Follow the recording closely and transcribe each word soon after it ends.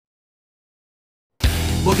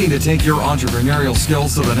Looking to take your entrepreneurial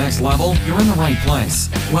skills to the next level? You're in the right place.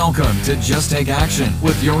 Welcome to Just Take Action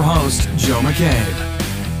with your host, Joe McCabe.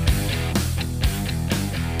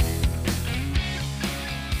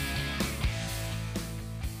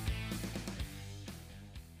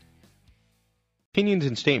 Opinions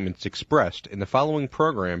and statements expressed in the following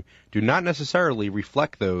program do not necessarily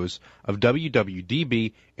reflect those of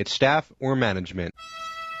WWDB, its staff, or management.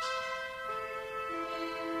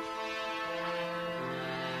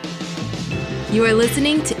 You are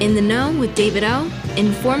listening to In the Know with David O.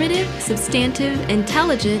 Informative, substantive,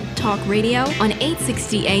 intelligent talk radio on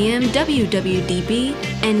 860 AM WWDB.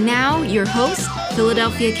 And now, your host,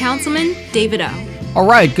 Philadelphia Councilman David O. All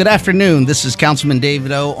right, good afternoon. This is Councilman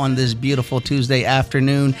David O. on this beautiful Tuesday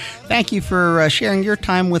afternoon. Thank you for sharing your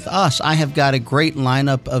time with us. I have got a great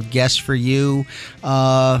lineup of guests for you,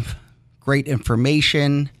 great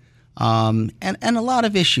information, and a lot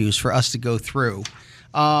of issues for us to go through.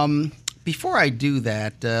 Before I do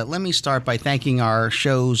that, let me start by thanking our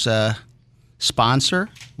show's sponsor,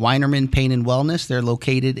 Weinerman Pain and Wellness. They're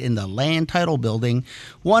located in the Land Title Building,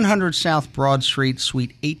 100 South Broad Street,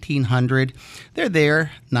 Suite 1800. They're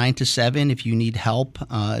there 9 to 7 if you need help,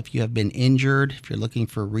 if you have been injured, if you're looking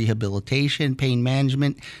for rehabilitation, pain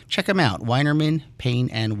management. Check them out, Weinerman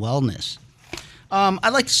Pain and Wellness.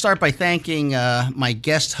 I'd like to start by thanking my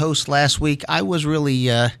guest host last week. I was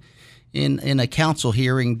really in a council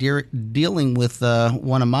hearing dealing with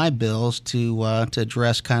one of my bills to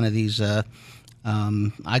address kind of these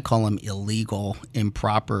I call them illegal,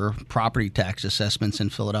 improper property tax assessments in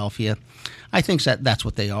Philadelphia. I think that's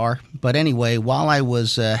what they are. But anyway, while I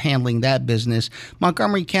was handling that business,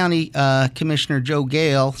 Montgomery County Commissioner Joe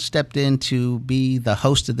Gale stepped in to be the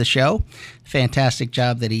host of the show. Fantastic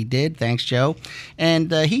job that he did. Thanks, Joe.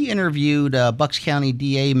 And he interviewed Bucks County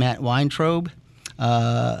DA Matt Weintraub,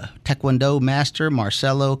 Taekwondo Master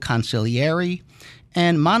Marcelo Consigliere,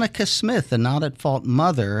 and Monica Smith, a not-at-fault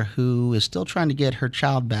mother who is still trying to get her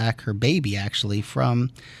child back, her baby actually,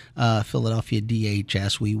 from Philadelphia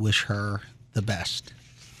DHS. We wish her the best.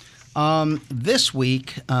 This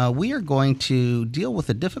week, we are going to deal with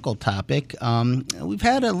a difficult topic. We've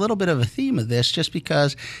had a little bit of a theme of this just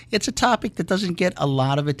because it's a topic that doesn't get a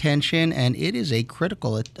lot of attention, and it is a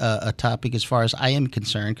critical a topic as far as I am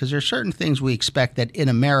concerned, because there are certain things we expect that in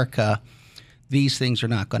America, these things are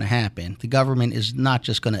not going to happen. The government is not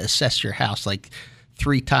just going to assess your house like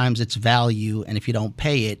 3 times its value, and if you don't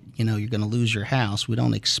pay it, you're going to lose your house. We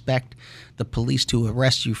don't expect the police to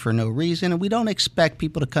arrest you for no reason, and we don't expect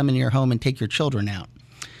people to come into your home and take your children out.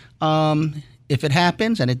 If it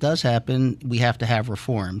happens, and it does happen, we have to have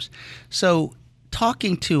reforms. So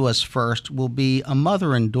talking to us first will be a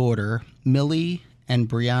mother and daughter, Millie and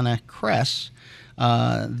Brianna Kress.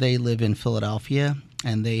 They live in Philadelphia,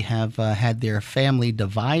 and they have had their family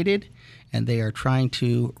divided, and they are trying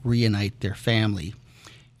to reunite their family.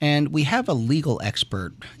 And we have a legal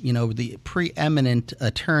expert, the preeminent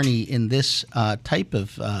attorney in this type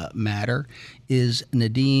of matter is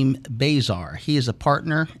Nadim Bazar. He is a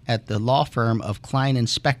partner at the law firm of Klein and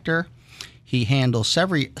Spector. He handles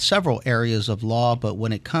several areas of law, but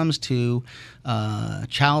when it comes to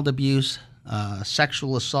child abuse,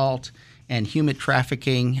 sexual assault, and human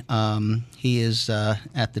trafficking, he is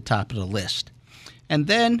at the top of the list. And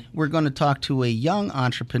then we're going to talk to a young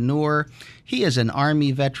entrepreneur. He is an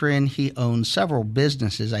Army veteran. He owns several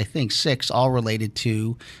businesses, I think 6, all related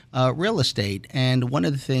to real estate. And one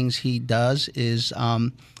of the things he does is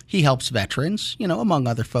he helps veterans, among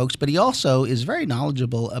other folks, but he also is very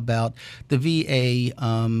knowledgeable about the VA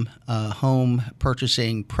home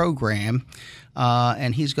purchasing program,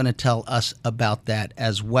 and he's going to tell us about that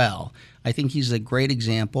as well. I think he's a great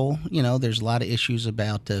example. There's a lot of issues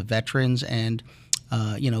about veterans and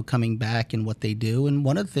coming back and what they do. And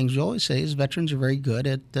one of the things we always say is veterans are very good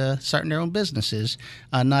at starting their own businesses.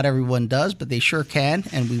 Not everyone does, but they sure can,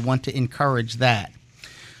 and we want to encourage that.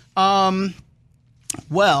 Let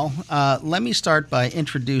me start by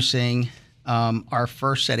introducing our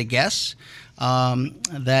first set of guests.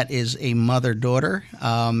 That is a mother-daughter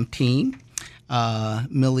team.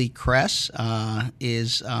 Millie Kress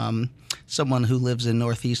is someone who lives in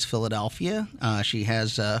Northeast Philadelphia. She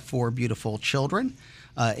has 4 beautiful children,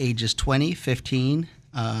 ages 20, 15,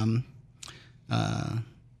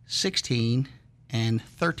 16, and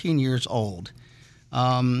 13 years old.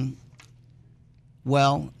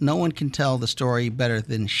 Well, no one can tell the story better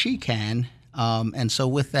than she can. And so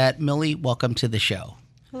with that, Millie, welcome to the show.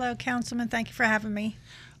 Hello, Councilman. Thank you for having me.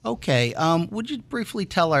 Okay. Would you briefly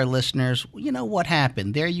tell our listeners, what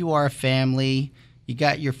happened? There you are, a family. You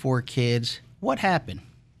got your 4 kids. What happened?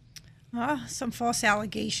 Some false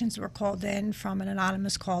allegations were called in from an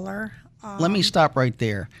anonymous caller. Let me stop right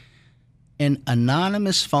there. An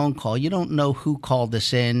anonymous phone call. You don't know who called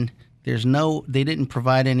this in. They didn't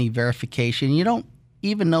provide any verification. You don't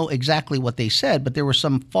even know exactly what they said, but there were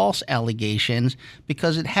some false allegations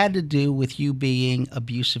because it had to do with you being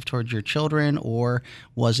abusive towards your children, or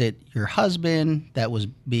was it your husband that was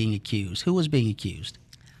being accused? Who was being accused?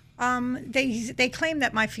 They claimed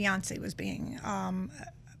that my fiance was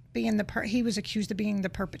he was accused of being the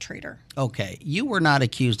perpetrator. Okay. You were not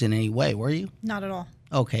accused in any way, were you? Not at all.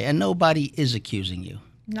 Okay. And nobody is accusing you?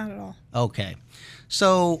 Not at all. Okay.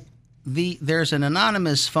 So there's an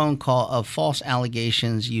anonymous phone call of false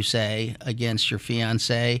allegations, you say, against your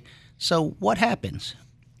fiance. So what happens?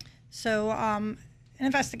 So an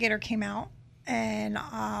investigator came out, and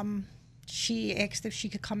she asked if she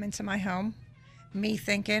could come into my home. Me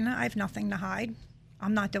thinking, I have nothing to hide.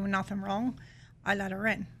 I'm not doing nothing wrong. I let her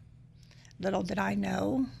in. Little did I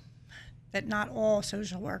know that not all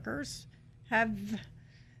social workers have,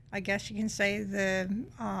 I guess you can say, the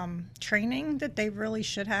training that they really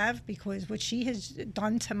should have, because what she has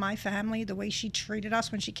done to my family, the way she treated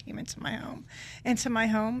us when she came into my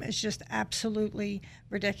home is just absolutely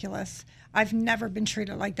ridiculous. I've never been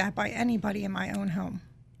treated like that by anybody in my own home.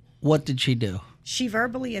 What did she do? She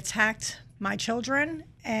verbally attacked my children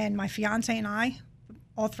and my fiance and I,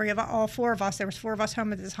 all four of us. There was 4 of us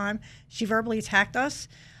home at the time. She verbally attacked us.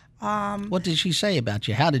 What did she say about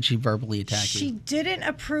you? How did she verbally attack you? She didn't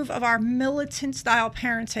approve of our militant-style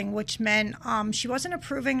parenting, which meant she wasn't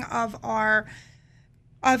approving of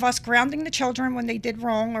us grounding the children when they did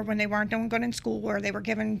wrong or when they weren't doing good in school or they were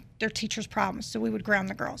giving their teachers problems. So we would ground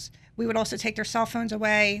the girls. We would also take their cell phones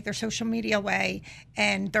away, their social media away,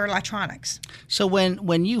 and their electronics. So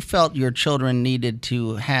when you felt your children needed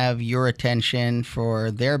to have your attention for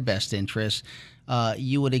their best interests,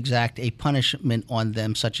 you would exact a punishment on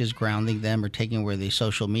them, such as grounding them or taking away their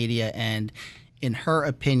social media. And in her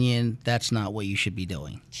opinion, that's not what you should be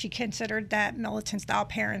doing. She considered that militant-style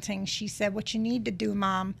parenting. She said, what you need to do,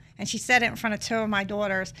 Mom, and she said it in front of 2 of my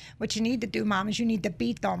daughters, what you need to do, Mom, is you need to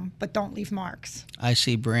beat them, but don't leave marks. I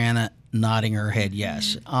see Brianna nodding her head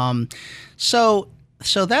yes. So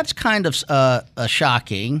that's kind of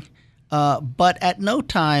shocking. But at no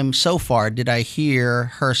time so far did I hear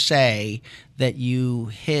her say that you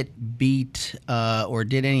hit, beat, or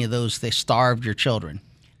did any of those, they starved your children.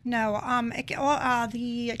 No,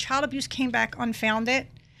 the child abuse came back unfounded,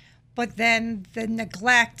 but then the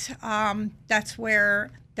neglect, that's where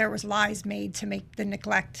there was lies made to make the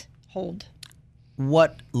neglect hold.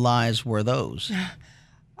 What lies were those?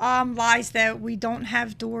 Lies that we don't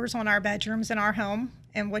have doors on our bedrooms in our home,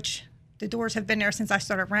 in which the doors have been there since I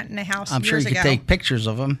started renting a house I'm years sure you ago. could take pictures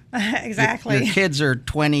of them. Exactly. Your kids are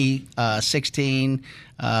 20, 16,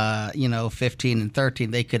 15 and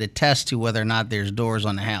 13. They could attest to whether or not there's doors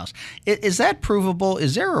on the house. Is that provable?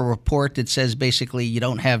 Is there a report that says basically you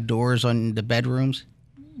don't have doors on the bedrooms?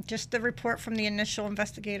 Just the report from the initial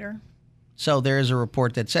investigator. So there is a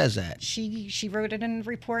report that says that. She wrote it in the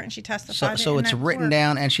report and she testified. So it's written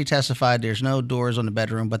down, and she testified there's no doors on the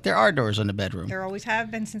bedroom, but there are doors on the bedroom. There always have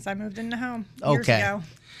been since I moved in the home years ago.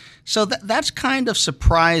 So that's kind of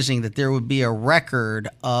surprising that there would be a record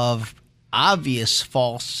of obvious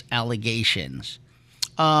false allegations.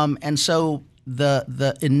 And so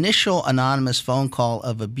the initial anonymous phone call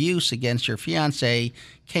of abuse against your fiance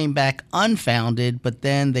came back unfounded, but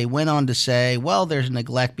then they went on to say, well, there's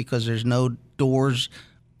neglect because there's no doors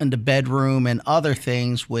in the bedroom and other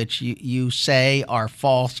things which you say are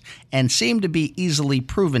false and seem to be easily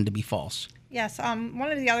proven to be false. Yes. One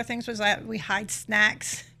of the other things was that we hide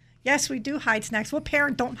snacks. Yes, we do hide snacks. What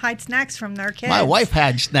parent don't hide snacks from their kids? My wife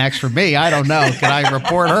had snacks for me. I don't know. Can I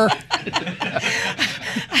report her?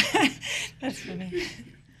 That's funny.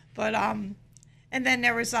 But and then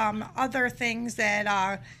there was other things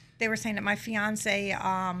that they were saying that my fiance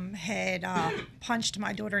had punched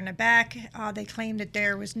my daughter in the back. They claimed that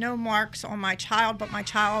there was no marks on my child, but my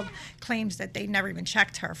child claims that they never even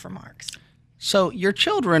checked her for marks. So your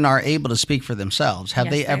children are able to speak for themselves. Have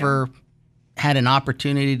Yes, they they ever had an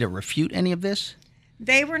opportunity to refute any of this?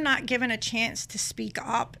 They were not given a chance to speak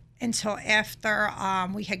up until after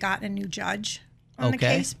we had gotten a new judge on the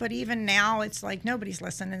case. But even now, it's like nobody's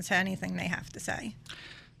listening to anything they have to say.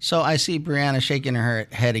 So I see Brianna shaking her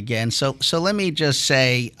head again. So let me just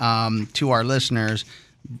say to our listeners,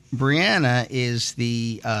 Brianna is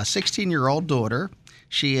the 16-year-old daughter.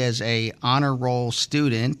 She is a honor roll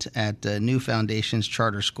student at New Foundations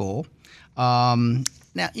Charter School.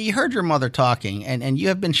 Now, you heard your mother talking, and you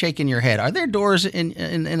have been shaking your head. Are there doors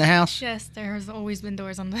in the house? Yes, there has always been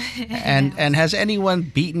doors on the And has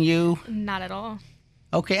anyone beaten you? Not at all.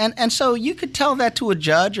 Okay, and so you could tell that to a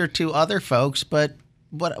judge or to other folks, but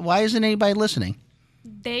why isn't anybody listening?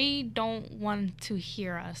 They don't want to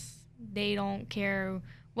hear us. They don't care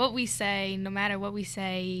what we say. No matter what we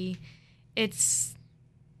say, it's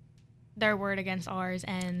their word against ours,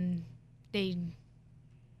 and they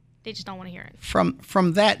just don't want to hear it.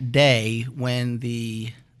 From that day when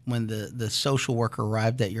the social worker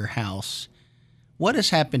arrived at your house, what has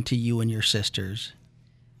happened to you and your sisters?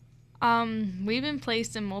 We've been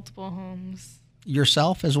placed in multiple homes.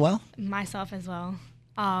 Yourself as well? Myself as well.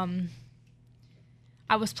 I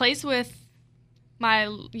was placed with my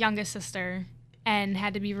youngest sister and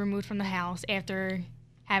had to be removed from the house after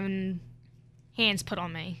having hands put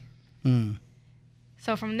on me.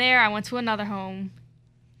 So from there, I went to another home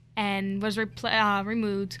and was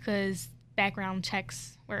removed because background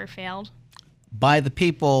checks were failed. By the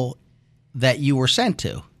people that you were sent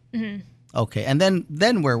to? Mm-hmm. Okay, and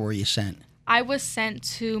then where were you sent? I was sent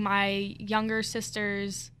to my younger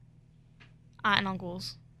sister's aunt and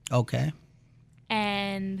uncles. Okay.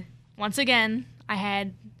 And once again, I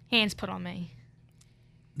had hands put on me.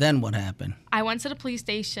 Then what happened? I went to the police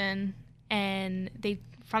station, and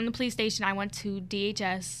from the police station, I went to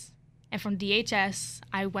DHS. And from DHS,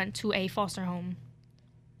 I went to a foster home.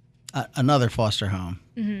 Another foster home.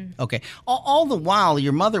 Mm-hmm. Okay. All the while,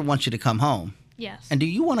 your mother wants you to come home. Yes. And do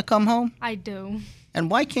you want to come home? I do. And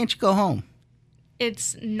why can't you go home?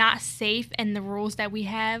 It's not safe, and the rules that we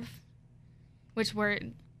have, which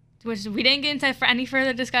we didn't get into for any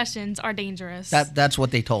further discussions, are dangerous. That's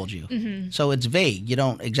what they told you. Mm-hmm. So it's vague. You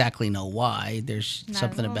don't exactly know why. There's Not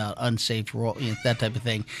something at all. about unsafe role, that type of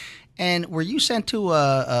thing. And were you sent to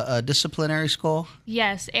a disciplinary school?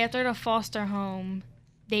 Yes. After the foster home,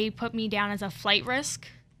 they put me down as a flight risk,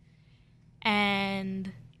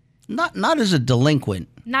 and Not as a delinquent,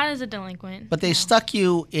 not as a delinquent. but they no. stuck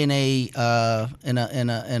you in a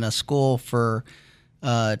school for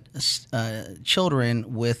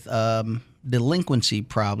children with delinquency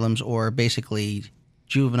problems, or basically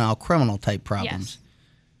juvenile criminal type problems. Yes.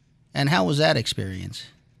 And how was that experience?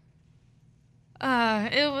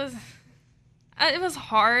 It was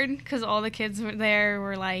hard because all the kids there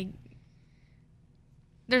were like,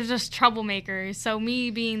 they're just troublemakers. So me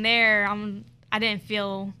being there, I didn't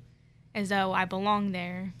feel as though I belonged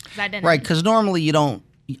there. 'Cause I didn't. Right, because normally you don't,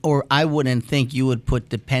 or I wouldn't think you would put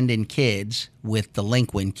dependent kids with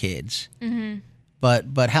delinquent kids. Mm-hmm.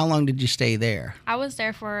 But how long did you stay there? I was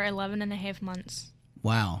there for 11 and a half months.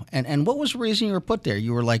 Wow. And what was the reason you were put there?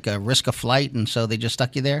 You were like a risk of flight, and so they just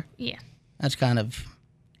stuck you there? Yeah. That's kind of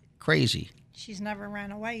crazy. She's never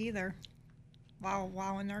ran away either.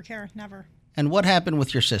 While in their care, never. And what happened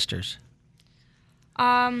with your sisters?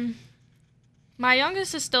 My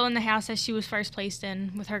youngest is still in the house that she was first placed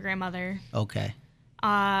in with her grandmother. Okay.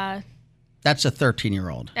 That's That's a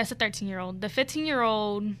 13-year-old. a 13-year-old. The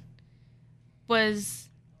 15-year-old was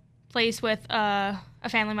placed with a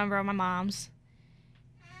family member of my mom's,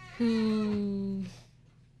 who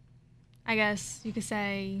I guess you could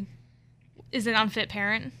say is an unfit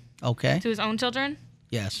parent Okay. to his own children.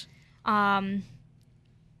 Yes. Then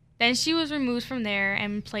she was removed from there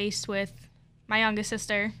and placed with my youngest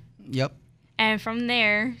sister. Yep. And from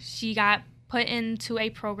there, she got put into a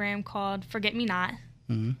program called Forget Me Not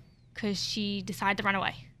because she decided to run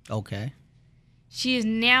away. Okay. She is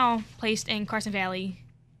now placed in Carson Valley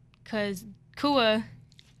because Kua,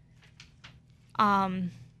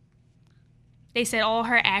 they said all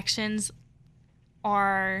her actions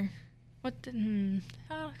are, how can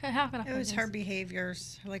I It was put her this?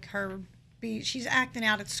 behaviors, like she's acting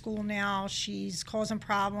out at school now. She's causing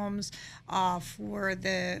problems for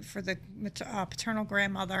the paternal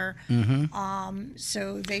grandmother.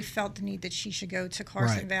 So they felt the need that she should go to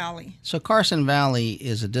Carson Right. Valley. So Carson Valley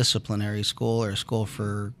is a disciplinary school, or a school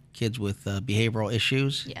for kids with behavioral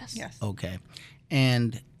issues? Yes. Yes. Okay.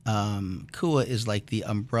 And KUA is like the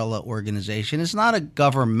umbrella organization. It's not a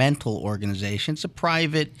governmental organization. It's a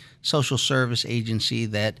private social service agency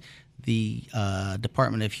that the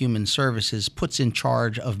Department of Human Services puts in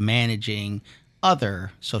charge of managing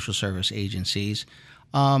other social service agencies.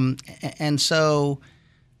 And so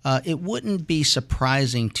it wouldn't be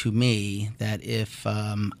surprising to me that if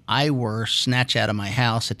I were snatched out of my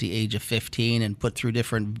house at the age of 15 and put through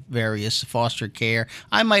different various foster care,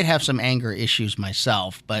 I might have some anger issues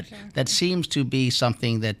myself, but that seems to be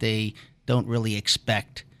something that they don't really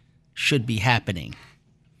expect should be happening.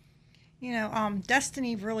 You know,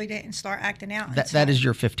 Destiny really didn't start acting out. That until- is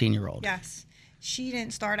your 15-year-old. Yes. she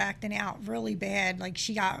didn't start acting out really bad. Like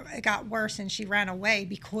it got worse and she ran away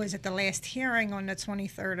because at the last hearing on the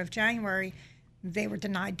 23rd of January, they were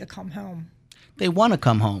denied to come home. They want to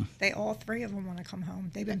come home. All three of them want to come home.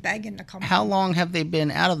 They've been begging to come home. How long have they been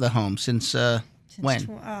out of the home? Since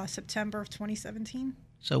when? September of 2017.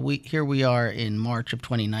 So here we are in March of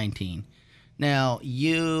 2019. Now,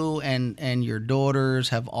 you and your daughters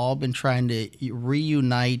have all been trying to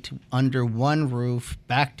reunite under one roof,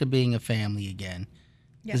 back to being a family again.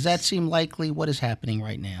 Yes. Does that seem likely? What is happening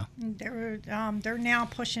right now? They're now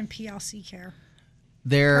pushing PLC care.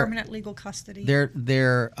 They're permanent legal custody.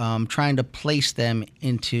 They're trying to place them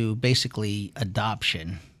into basically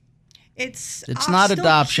adoption. It's not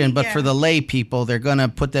adoption, but for the lay people, they're going to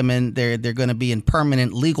put them in. They're going to be in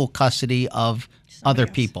permanent legal custody of other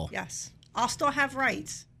people. Yes. I'll still have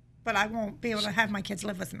rights, but I won't be able to have my kids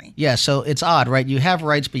live with me. Yeah, so it's odd, right? You have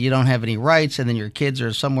rights, but you don't have any rights, and then your kids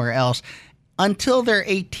are somewhere else until they're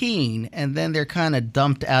 18, and then they're kind of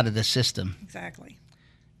dumped out of the system. Exactly.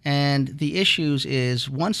 And the issues is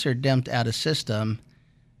once they're dumped out of system,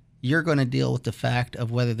 you're going to deal with the fact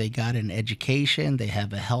of whether they got an education, they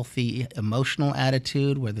have a healthy emotional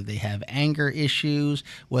attitude, whether they have anger issues,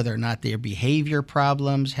 whether or not their behavior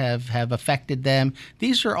problems have affected them.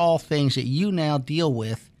 These are all things that you now deal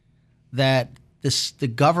with that the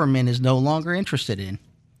government is no longer interested in.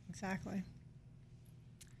 Exactly.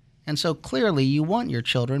 And so clearly you want your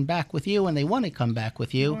children back with you, and they want to come back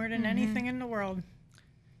with you. More than anything in the world.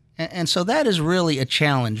 And so that is really a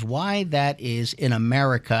challenge, why that is in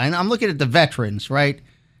America. And I'm looking at the veterans, right?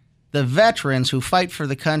 The veterans who fight for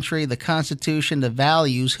the country, the Constitution, the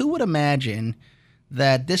values. Who would imagine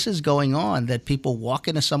that this is going on, that people walk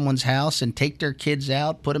into someone's house and take their kids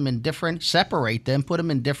out, separate them, put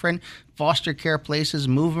them in different foster care places,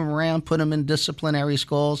 move them around, put them in disciplinary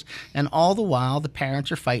schools, and all the while the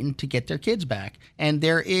parents are fighting to get their kids back. And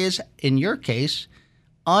there is, in your case,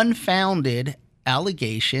 unfounded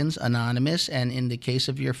allegations, anonymous, and in the case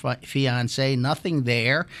of your fiance, nothing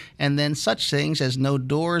there, and then such things as no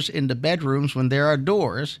doors into bedrooms when there are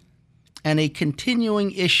doors, and a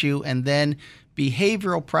continuing issue, and then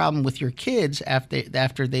behavioral problem with your kids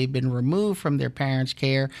after they've been removed from their parents'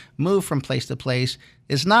 care, moved from place to place.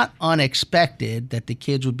 It's not unexpected that the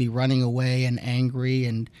kids would be running away and angry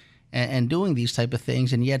and doing these type of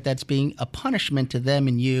things, and yet that's being a punishment to them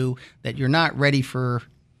and you, that you're not ready for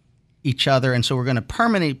each other, and so we're going to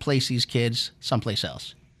permanently place these kids someplace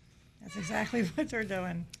else. That's exactly what they're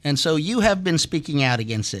doing. And so you have been speaking out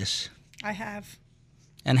against this. I have.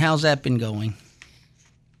 And how's that been going?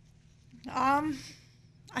 I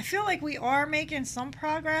feel like we are making some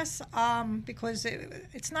progress because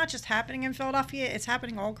it's not just happening in Philadelphia, it's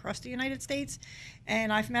happening all across the United States.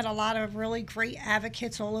 And I've met a lot of really great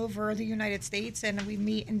advocates all over the United States, and we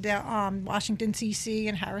meet in Washington, D.C.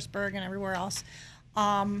 and Harrisburg and everywhere else.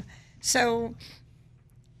 So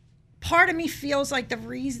part of me feels like the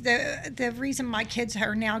reason my kids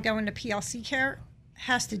are now going to PLC care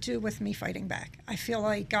has to do with me fighting back. I feel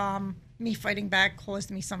like me fighting back caused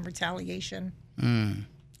me some retaliation.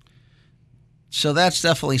 So that's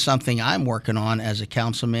definitely something I'm working on as a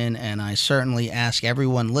councilman, and I certainly ask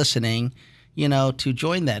everyone listening, to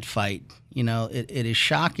join that fight. It is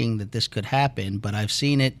shocking that this could happen, but I've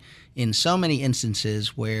seen it in so many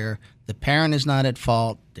instances where the parent is not at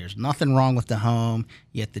fault, there's nothing wrong with the home,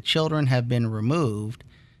 yet the children have been removed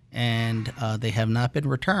and they have not been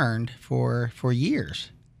returned for years.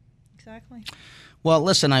 Exactly. Well,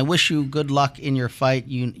 listen, I wish you good luck in your fight.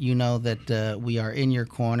 You know that we are in your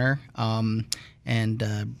corner, and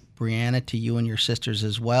Brianna, to you and your sisters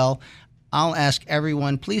as well. I'll ask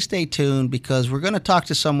everyone, please stay tuned, because we're going to talk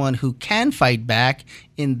to someone who can fight back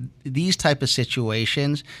in these type of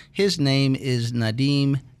situations. His name is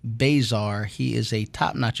Nadim Bazar. He is a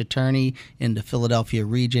top-notch attorney in the Philadelphia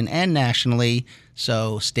region and nationally,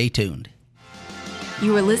 so stay tuned.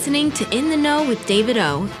 You are listening to In the Know with David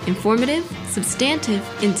O. Informative,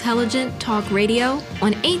 substantive, intelligent talk radio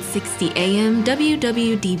on 860 AM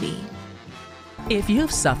WWDB. If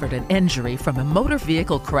you've suffered an injury from a motor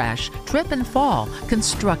vehicle crash, trip and fall,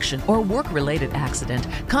 construction, or work-related accident,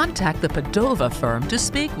 contact the Padova firm to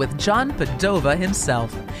speak with John Padova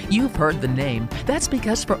himself. You've heard the name. That's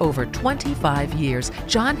because for over 25 years,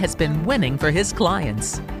 John has been winning for his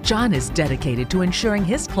clients. John is dedicated to ensuring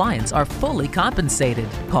his clients are fully compensated.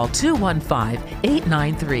 Call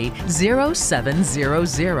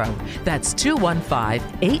 215-893-0700. That's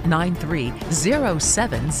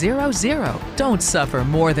 215-893-0700. Don't suffer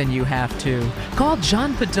more than you have to. Call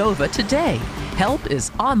John Padova today. Help is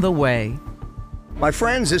on the way. My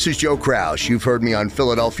friends, this is Joe Kraus. You've heard me on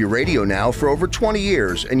Philadelphia radio now for over 20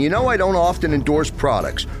 years, and you know I don't often endorse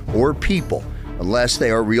products or people unless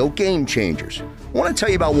they are real game changers. I want to tell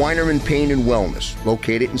you about Weinerman Pain and Wellness,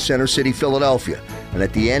 located in Center City, Philadelphia. And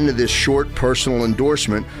at the end of this short personal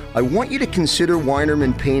endorsement, I want you to consider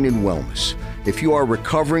Weinerman Pain and Wellness. If you are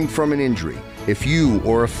recovering from an injury, if you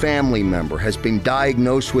or a family member has been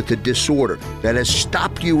diagnosed with a disorder that has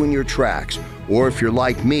stopped you in your tracks, or if you're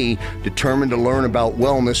like me, determined to learn about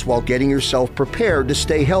wellness while getting yourself prepared to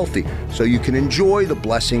stay healthy so you can enjoy the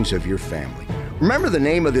blessings of your family. Remember the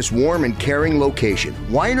name of this warm and caring location,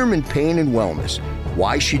 Weinerman Pain and Wellness.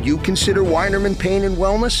 Why should you consider Weinerman Pain and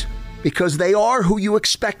Wellness? Because they are who you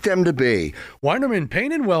expect them to be. Weinerman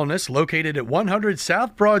Pain and Wellness, located at 100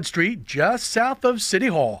 South Broad Street, just south of City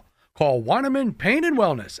Hall. Call Weinerman Pain and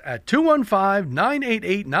Wellness at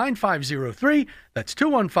 215-988-9503. That's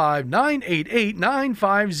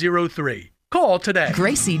 215-988-9503. Call today.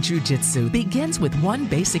 Gracie Jiu-Jitsu begins with one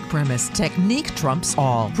basic premise: technique trumps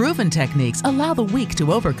all. Proven techniques allow the weak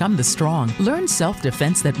to overcome the strong. Learn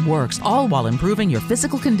self-defense that works, all while improving your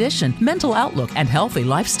physical condition, mental outlook, and healthy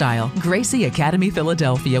lifestyle. Gracie Academy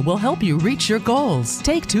Philadelphia will help you reach your goals.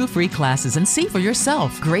 Take 2 free classes and see for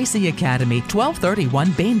yourself. Gracie Academy,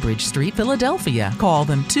 1231 Bainbridge Street, Philadelphia. Call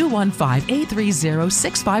them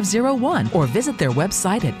 215-830-6501 or visit their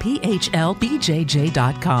website at phlbjj.com.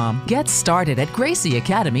 Get started at Gracie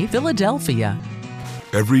Academy, Philadelphia.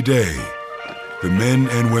 Every day, the men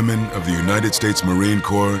and women of the United States Marine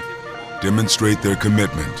Corps demonstrate their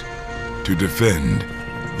commitment to defend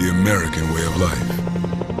the American way of life.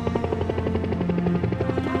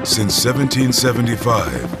 Since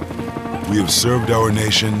 1775, we have served our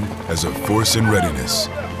nation as a force in readiness.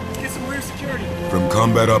 From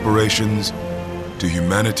combat operations to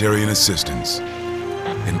humanitarian assistance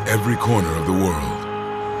in every corner of the world.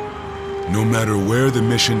 No matter where the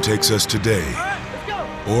mission takes us today,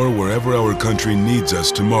 or wherever our country needs us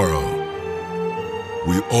tomorrow,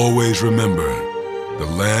 we always remember the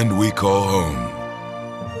land we call home.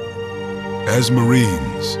 As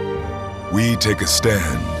Marines, we take a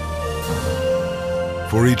stand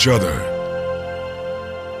for each other,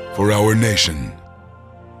 for our nation,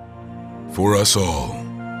 for us all.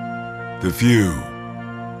 The few,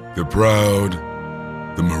 the proud,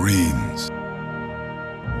 the Marines.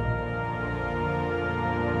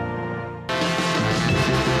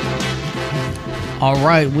 All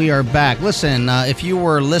right, we are back. Listen, if you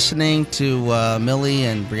were listening to Millie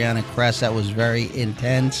and Brianna Kress, that was very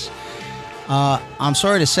intense. I'm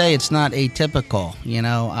sorry to say it's not atypical. You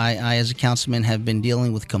know, I as a councilman have been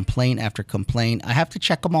dealing with complaint after complaint. I have to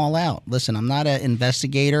check them all out. Listen, I'm not an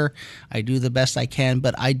investigator. I do the best I can,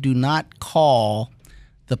 but I do not call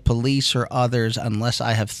the police or others unless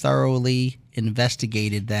I have thoroughly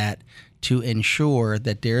investigated that, to ensure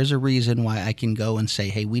that there's a reason why I can go and say,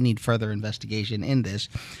 hey, we need further investigation in this.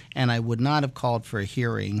 And I would not have called for a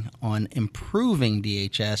hearing on improving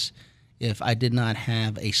DHS if I did not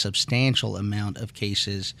have a substantial amount of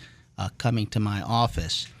cases coming to my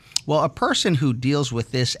office. Well, a person who deals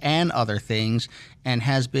with this and other things and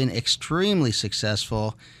has been extremely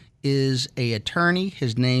successful is an attorney.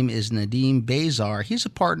 His name is Nadim Bezar. He's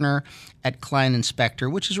a partner at Klein &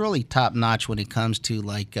 Spector, which is really top-notch when it comes to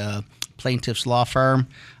like plaintiff's law firm.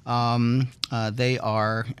 They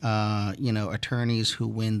are, attorneys who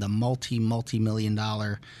win the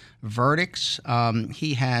multi-million-dollar verdicts.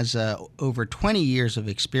 He has over 20 years of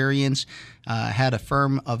experience, had a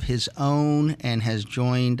firm of his own, and has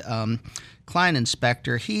joined Klein &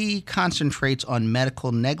 Spector. He concentrates on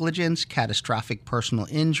medical negligence, catastrophic personal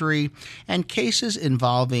injury, and cases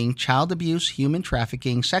involving child abuse, human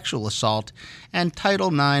trafficking, sexual assault, and Title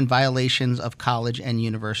IX violations of college and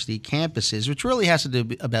university campuses, which really has to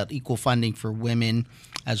do about equal funding for women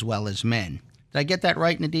as well as men. Did I get that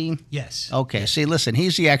right, Nadim? Yes. Okay. See, listen,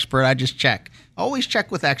 he's the expert. I just check. Always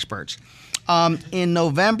check with experts. In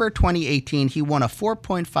November 2018, he won a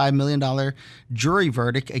 $4.5 million jury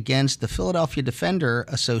verdict against the Philadelphia Defender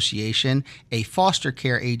Association, a foster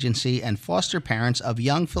care agency and foster parents of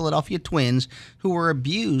young Philadelphia twins who were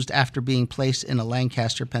abused after being placed in a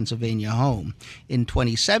Lancaster, Pennsylvania home. In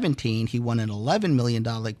 2017, he won an $11 million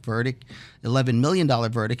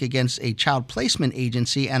verdict against a child placement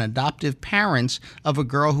agency and adoptive parents of a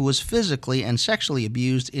girl who was physically and sexually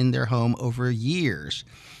abused in their home over years.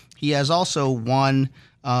 He has also won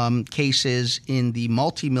cases in the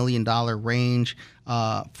multi-million-dollar range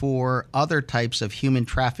for other types of human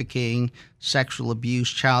trafficking, sexual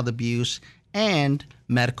abuse, child abuse, and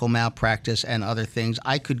medical malpractice and other things.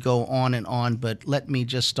 I could go on and on, but let me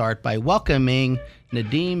just start by welcoming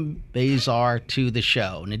Nadim Bezar to the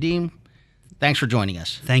show. Nadim, Thanks for joining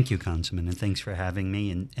us. Thank you, Councilman, and thanks for having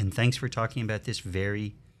me, and thanks for talking about this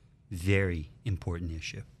very, very important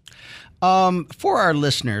issue. For our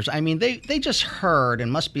listeners, I mean, they just heard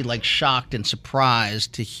and must be like shocked and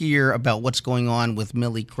surprised to hear about what's going on with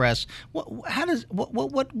Millie Kress. What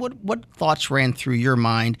thoughts ran through your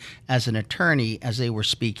mind as an attorney as they were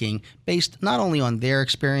speaking, based not only on their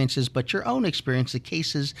experiences but your own experience, the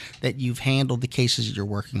cases that you've handled, the cases that you're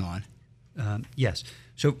working on? Yes.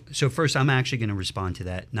 So first, I'm actually going to respond to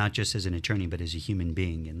that, not just as an attorney, but as a human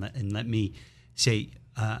being. And let me say,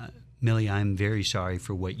 Millie, I'm very sorry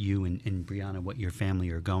for what you and Brianna, what your family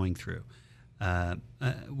are going through.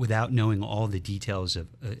 Without knowing all the details of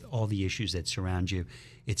all the issues that surround you,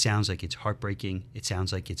 it sounds like it's heartbreaking. It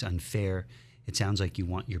sounds like it's unfair. It sounds like you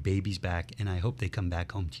want your babies back, and I hope they come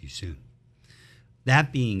back home to you soon.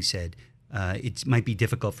 That being said, it might be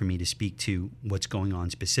difficult for me to speak to what's going on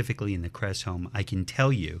specifically in the Kress home. I can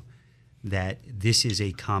tell you that this is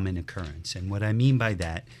a common occurrence. And what I mean by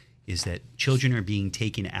that is that children are being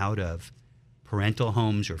taken out of parental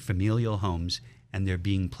homes or familial homes, and they're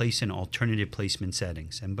being placed in alternative placement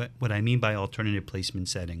settings. And but what I mean by alternative placement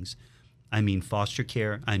settings, I mean foster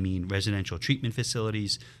care, I mean residential treatment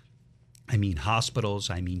facilities, I mean hospitals,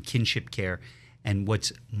 I mean kinship care. And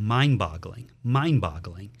what's mind-boggling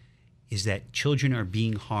is that children are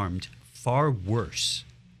being harmed far worse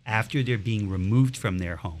after they're being removed from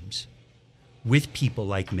their homes with people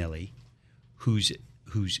like Millie, who's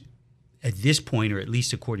at this point, or at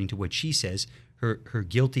least according to what she says, her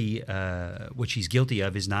guilty, what she's guilty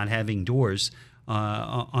of is not having doors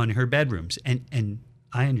on her bedrooms. And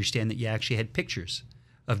I understand that you actually had pictures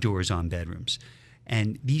of doors on bedrooms.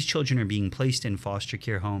 And these children are being placed in foster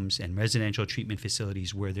care homes and residential treatment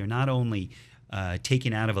facilities where they're not only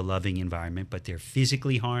taken out of a loving environment, but they're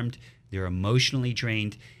physically harmed, they're emotionally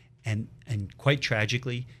drained, and quite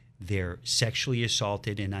tragically, they're sexually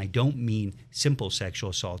assaulted. And I don't mean simple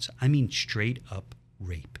sexual assaults. I mean straight up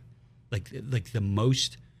rape, like the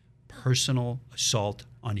most personal assault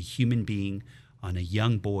on a human being, on a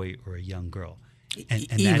young boy or a young girl. And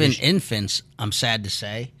even infants, I'm sad to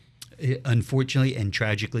say. Unfortunately and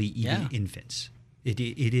tragically, even infants. It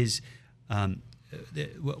is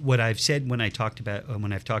what I've said when I've talked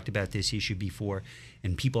about this issue before,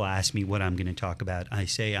 and people ask me what I'm going to talk about. I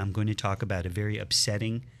say I'm going to talk about a very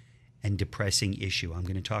upsetting and depressing issue. I'm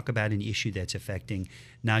going to talk about an issue that's affecting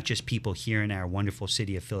not just people here in our wonderful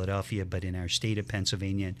city of Philadelphia, but in our state of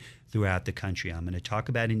Pennsylvania and throughout the country. I'm going to talk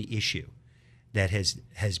about an issue that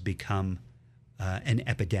has become an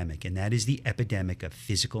epidemic, and that is the epidemic of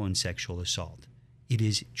physical and sexual assault. It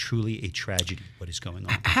is truly a tragedy what is going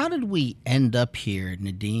on. How did we end up here,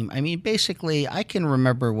 Nadim? I mean, basically, I can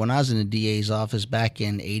remember when I was in the DA's office back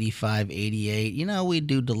in 85, 88, we'd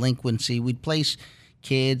do delinquency. We'd place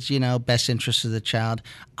kids, best interest of the child.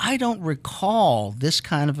 I don't recall this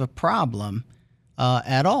kind of a problem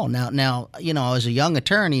at all. Now, as a young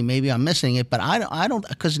attorney, maybe I'm missing it, but I don't,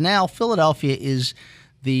 because now Philadelphia is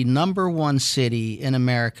the number one city in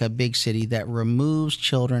America, big city, that removes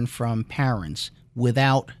children from parents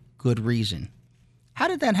without good reason. How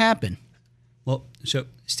did that happen? Well, so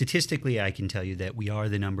statistically, I can tell you that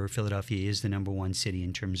Philadelphia is the number one city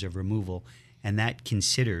in terms of removal, and that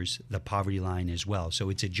considers the poverty line as well. So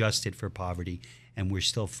it's adjusted for poverty, and we're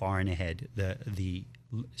still far and ahead, the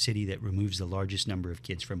city that removes the largest number of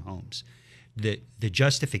kids from homes. The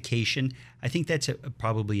justification, I think that's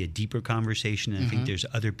probably a deeper conversation, and I think there's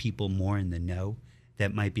other people more in the know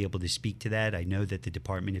that might be able to speak to that. I know that the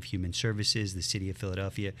Department of Human Services, the city of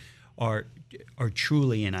Philadelphia, are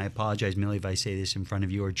truly, and I apologize, Millie, if I say this in front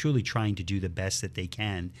of you, are truly trying to do the best that they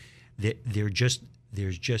can. There's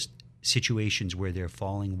just situations where they're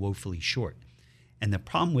falling woefully short. And the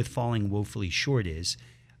problem with falling woefully short is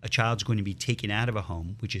a child's going to be taken out of a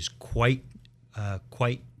home, which is quite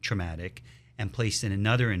traumatic, and placed in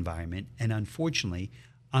another environment. And unfortunately,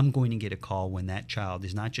 I'm going to get a call when that child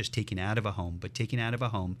is not just taken out of a home, but taken out of a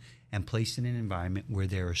home and placed in an environment where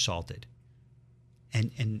they're assaulted.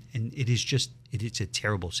 And it's a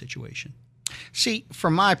terrible situation. See,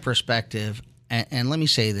 from my perspective, and let me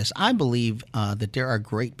say this, I believe that there are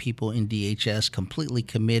great people in DHS, completely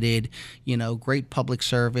committed, great public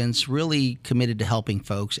servants, really committed to helping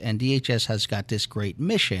folks, and DHS has got this great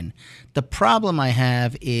mission. The problem I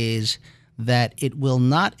have is that it will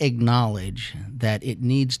not acknowledge that it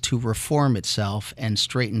needs to reform itself and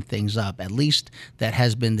straighten things up. At least that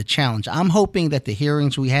has been the challenge. I'm hoping that the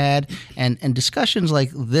hearings we had and discussions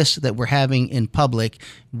like this that we're having in public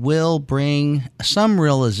will bring some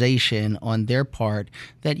realization on their part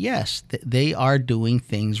that, yes, they are doing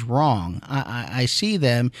things wrong. I see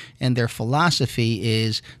them, and their philosophy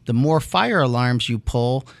is the more fire alarms you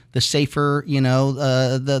pull, the safer,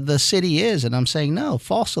 the city is. And I'm saying, no,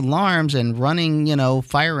 false alarms and running,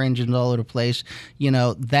 fire engines all over the place,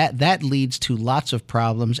 that leads to lots of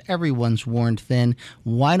problems. Everyone's worn thin.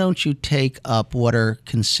 Why don't you take up what are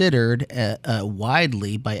considered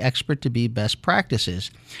widely by expert to be best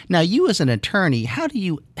practices? Now, you as an attorney, how do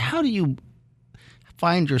you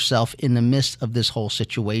find yourself in the midst of this whole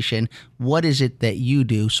situation? What is it that you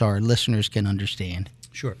do so our listeners can understand?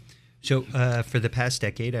 Sure. So for the past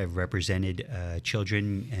decade, I've represented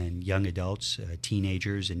children and young adults,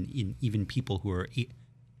 teenagers, and even people who are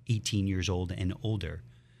 18 years old and older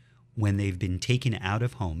when they've been taken out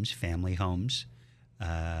of homes, family homes,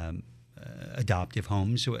 adoptive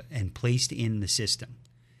homes, and placed in the system.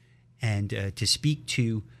 And to speak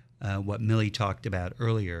to what Millie talked about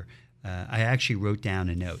earlier, I actually wrote down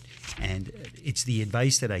a note, and it's the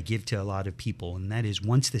advice that I give to a lot of people, and that is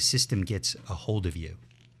once the system gets a hold of you,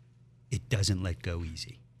 it doesn't let go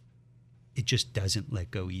easy. It just doesn't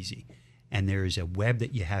let go easy. And there is a web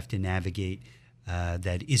that you have to navigate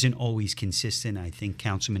that isn't always consistent. I think,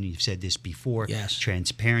 Councilman, you've said this before. Yes.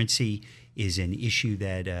 Transparency is an issue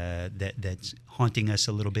that's haunting us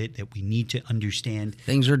a little bit, that we need to understand.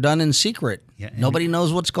 Things are done in secret. Yeah, nobody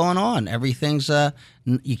knows what's going on. Everything's,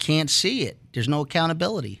 you can't see it. There's no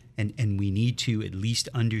accountability. And we need to at least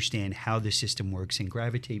understand how the system works and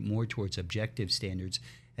gravitate more towards objective standards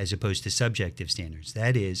as opposed to subjective standards.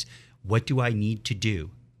 That is, what do I need to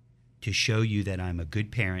do to show you that I'm a good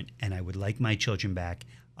parent and I would like my children back?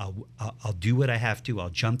 I'll do what I have to. I'll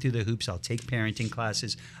jump through the hoops. I'll take parenting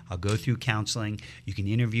classes. I'll go through counseling. You can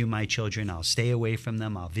interview my children. I'll stay away from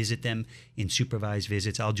them. I'll visit them in supervised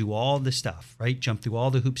visits. I'll do all the stuff, right? Jump through all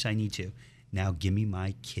the hoops I need to. Now give me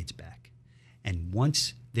my kids back. And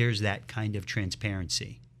once there's that kind of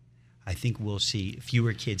transparency, I think we'll see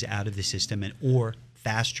fewer kids out of the system or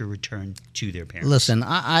faster return to their parents. Listen,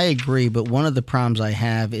 I agree, but one of the problems I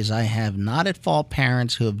have is I have not at fault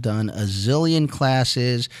parents who have done a zillion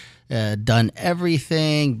classes, done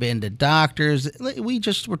everything, been to doctors. We're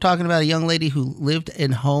talking about a young lady who lived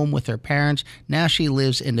in home with her parents. Now she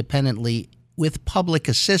lives independently with public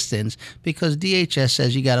assistance because DHS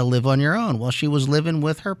says you got to live on your own. Well, she was living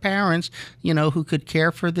with her parents, who could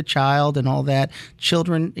care for the child and all that.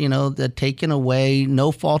 Children, that taken away,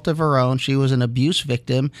 no fault of her own. She was an abuse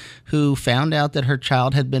victim who found out that her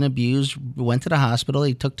child had been abused, went to the hospital.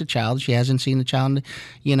 He took the child. She hasn't seen the child,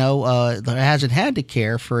 hasn't had to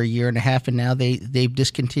care for a year and a half, and now they've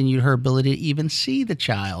discontinued her ability to even see the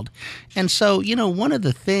child. And so, one of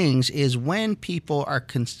the things is when people are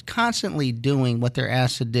constantly doing what they're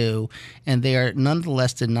asked to do, and they are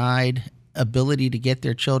nonetheless denied ability to get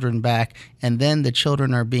their children back, and then the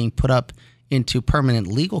children are being put up into permanent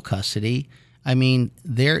legal custody. I mean,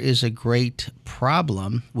 there is a great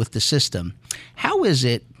problem with the system. How is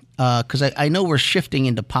it, because I know we're shifting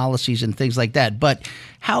into policies and things like that, but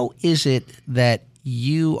how is it that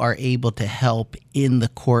you are able to help in the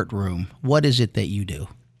courtroom? What is it that you do?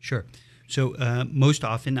 Sure. So most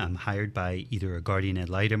often I'm hired by either a guardian ad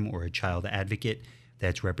litem or a child advocate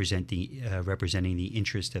that's representing the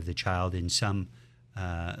interest of the child in some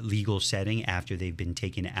legal setting after they've been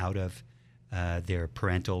taken out of their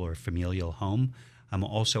parental or familial home. I'm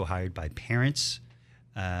also hired by parents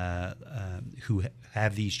who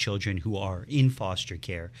have these children who are in foster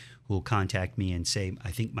care, who will contact me and say,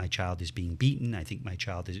 I think my child is being beaten. I think my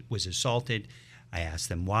child was assaulted. I ask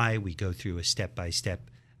them why. We go through a step-by-step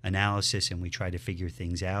analysis and we try to figure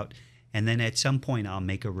things out. And then at some point I'll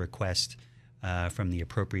make a request from the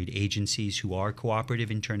appropriate agencies who are cooperative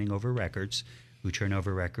in turning over records, who turn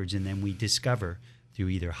over records, and then we discover through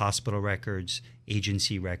either hospital records,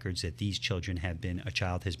 agency records, that these children a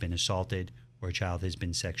child has been assaulted or a child has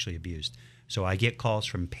been sexually abused. So I get calls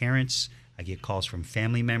from parents, I get calls from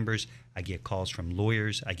family members, I get calls from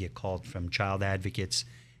lawyers, I get calls from child advocates,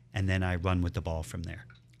 and then I run with the ball from there.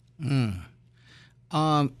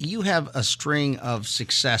 You have a string of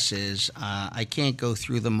successes. I can't go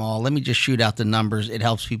through them all. Let me just shoot out the numbers. It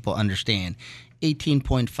helps people understand.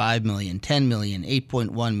 18.5 million, 10 million,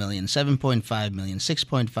 8.1 million, 7.5 million,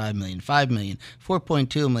 6.5 million, 5 million,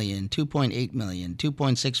 4.2 million, 2.8 million,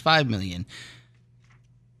 2.65 million.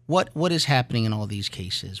 What is happening in all these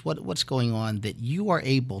cases? What's going on that you are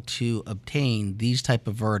able to obtain these type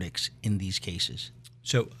of verdicts in these cases?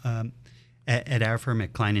 So at our firm,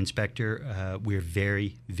 at Klein Inspector, we're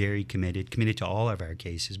very, very committed to all of our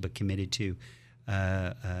cases, but committed to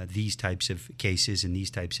these types of cases and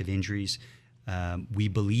these types of injuries. We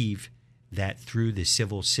believe that through the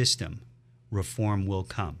civil system, reform will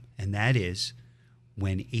come. And that is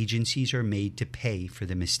when agencies are made to pay for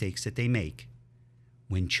the mistakes that they make.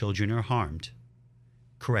 When children are harmed,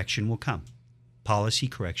 correction will come. Policy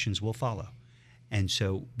corrections will follow. And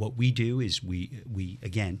so what we do is we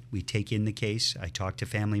take in the case. I talk to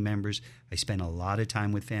family members. I spend a lot of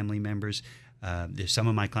time with family members. There's some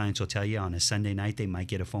of my clients will tell you on a Sunday night they might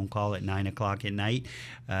get a phone call at 9 o'clock at night,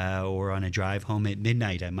 or on a drive home at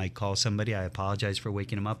midnight. I might call somebody. I apologize for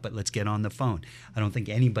waking them up, but let's get on the phone. I don't think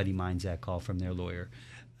anybody minds that call from their lawyer.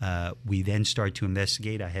 We then start to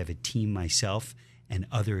investigate. I have a team myself and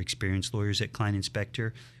other experienced lawyers at Klein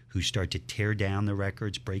Inspector who start to tear down the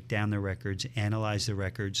records, break down the records, analyze the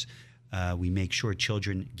records. We make sure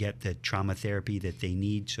children get the trauma therapy that they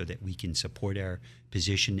need so that we can support our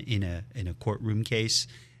position in a courtroom case.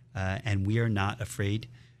 And we are not afraid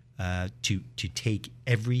to take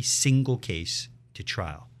every single case to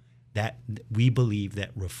trial. That we believe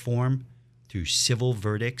that reform through civil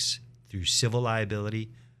verdicts, through civil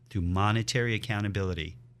liability, through monetary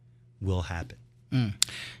accountability will happen.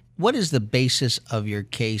 What is the basis of your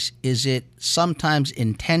case? Is it sometimes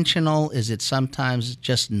intentional? Is it sometimes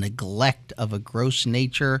just neglect of a gross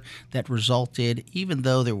nature that resulted, even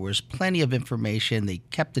though there was plenty of information, they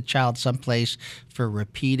kept the child someplace for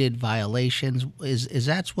repeated violations? Is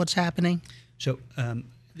that what's happening? So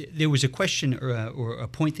there was a question or a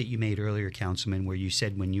point that you made earlier, Councilman, where you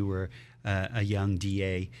said when you were a young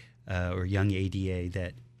DA or young ADA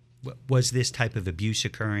that was this type of abuse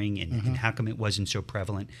occurring, and how come it wasn't so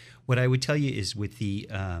prevalent? What I would tell you is with the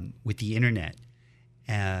internet,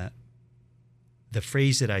 the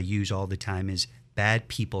phrase that I use all the time is bad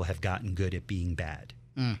people have gotten good at being bad,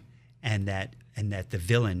 and that the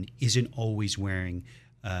villain isn't always wearing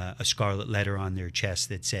a scarlet letter on their chest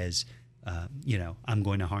that says, I'm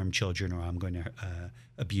going to harm children or I'm going to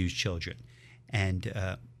abuse children, and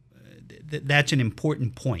that's an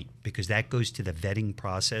important point because that goes to the vetting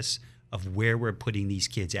process of where we're putting these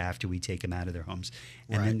kids after we take them out of their homes.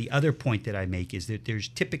 And then the other point that I make is that there's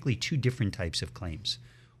typically two different types of claims.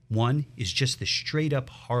 One is just the straight up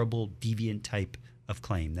horrible deviant type of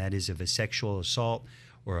claim. That is of a sexual assault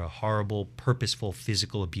or a horrible purposeful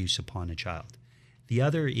physical abuse upon a child. The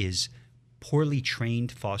other is poorly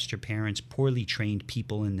trained foster parents, poorly trained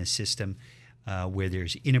people in the system, where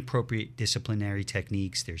there's inappropriate disciplinary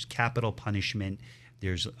techniques, there's capital punishment,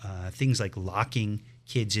 there's things like locking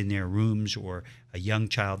kids in their rooms, or a young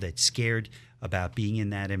child that's scared about being in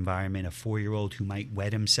that environment, a 4-year-old who might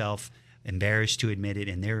wet himself, embarrassed to admit it,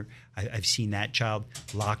 and I've seen that child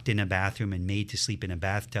locked in a bathroom and made to sleep in a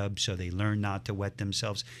bathtub so they learn not to wet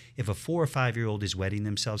themselves. If a 4 or 5-year-old is wetting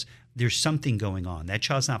themselves, there's something going on. That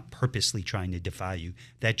child's not purposely trying to defy you.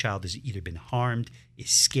 That child has either been harmed, is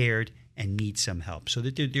scared, and need some help. So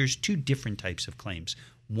that there's two different types of claims.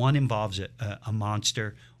 One involves a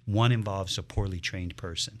monster. One involves a poorly trained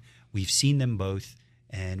person. We've seen them both,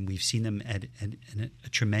 and we've seen them at a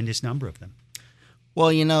tremendous number of them.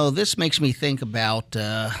 Well, this makes me think about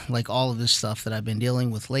like all of this stuff that I've been dealing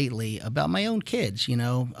with lately about my own kids.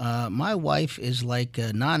 My wife is like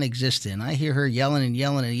non-existent. I hear her yelling and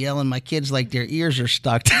yelling and yelling. My kids, like their ears are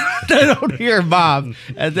stuck. They don't hear Mom.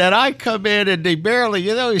 And then I come in and they barely,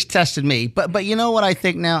 he's testing me. But you know what I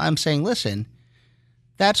think now? I'm saying, listen,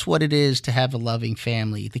 that's what it is to have a loving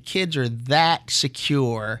family. The kids are that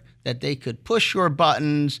secure that they could push your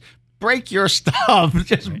buttons, break your stuff,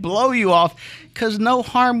 just blow you off, because no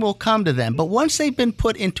harm will come to them. But once they've been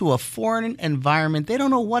put into a foreign environment, they don't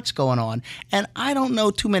know what's going on. And I don't know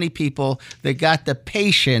too many people that got the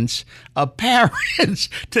patience of parents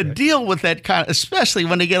to deal with that kind of, especially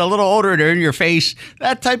when they get a little older, they're in your face,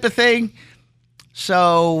 that type of thing.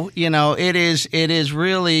 So, it is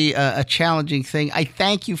really a challenging thing. I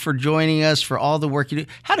thank you for joining us, for all the work you do.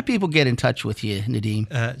 How do people get in touch with you,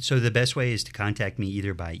 Nadeem? So the best way is to contact me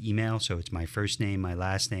either by email. So it's my first name, my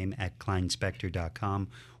last name at kleininspector.com,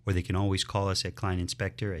 or they can always call us at Klein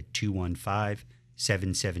Inspector at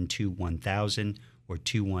 215-772-1000 or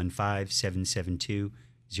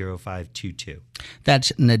 215-772-0522.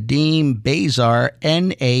 That's Nadeem Bezar,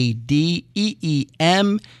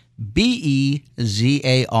 Nadeem Bezar.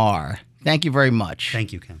 Thank you very much.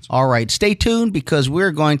 Thank you, Council. All right. Stay tuned because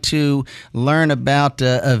we're going to learn about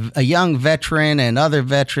a young veteran and other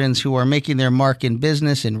veterans who are making their mark in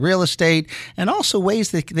business and real estate, and also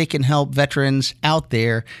ways that they can help veterans out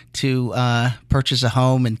there to purchase a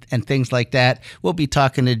home and things like that. We'll be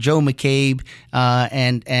talking to Joe McCabe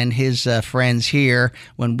and his friends here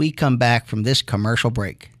when we come back from this commercial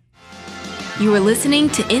break. You are listening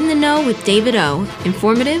to In the Know with David O.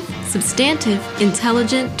 Informative, substantive,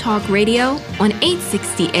 intelligent talk radio on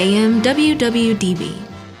 860 AM WWDB.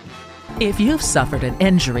 If you've suffered an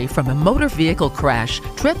injury from a motor vehicle crash,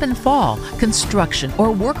 trip and fall, construction,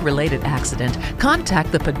 or work-related accident,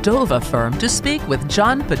 contact the Padova firm to speak with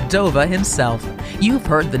John Padova himself. You've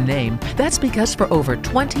heard the name. That's because for over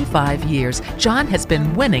 25 years, John has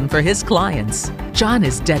been winning for his clients. John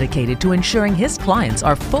is dedicated to ensuring his clients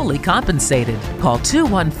are fully compensated. Call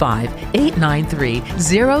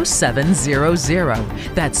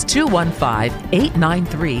 215-893-0700. That's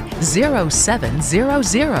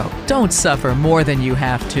 215-893-0700. Don't suffer more than you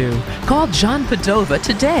have to. Call John Padova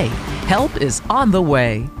today. Help is on the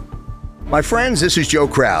way. My friends, this is Joe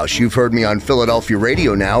Kraus. You've heard me on Philadelphia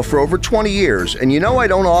radio now for over 20 years, and you know I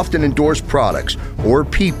don't often endorse products or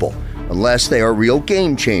people unless they are real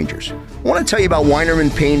game changers. I want to tell you about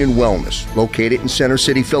Weinerman Pain and Wellness, located in Center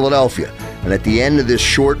City, Philadelphia. And at the end of this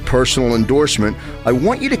short personal endorsement, I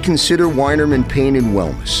want you to consider Weinerman Pain and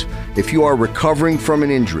Wellness. If you are recovering from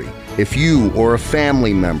an injury, if you or a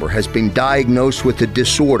family member has been diagnosed with a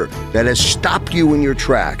disorder that has stopped you in your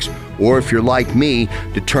tracks, or if you're like me,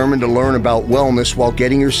 determined to learn about wellness while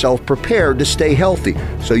getting yourself prepared to stay healthy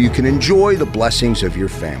so you can enjoy the blessings of your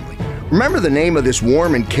family. Remember the name of this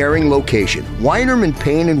warm and caring location, Weinerman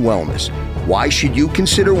Pain and Wellness. Why should you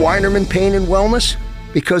consider Weinerman Pain and Wellness?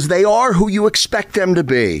 Because they are who you expect them to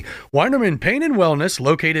be. Weinerman Pain and Wellness,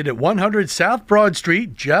 located at 100 South Broad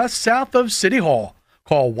Street, just south of City Hall.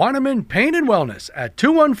 Call Weinerman Pain and Wellness at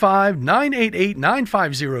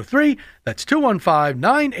 215-988-9503. That's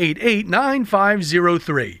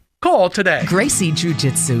 215-988-9503. Call today. Gracie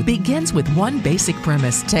Jiu-Jitsu begins with one basic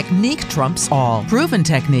premise: technique trumps all. Proven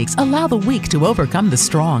techniques allow the weak to overcome the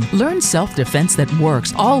strong. Learn self-defense that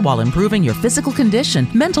works, all while improving your physical condition,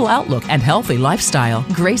 mental outlook, and healthy lifestyle.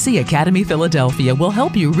 Gracie Academy Philadelphia will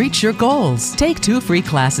help you reach your goals. Take 2 free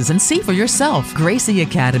classes and see for yourself. Gracie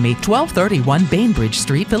Academy, 1231 Bainbridge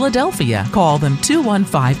Street, Philadelphia. Call them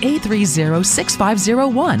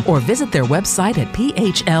 215-830-6501 or visit their website at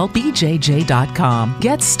phlbjj.com.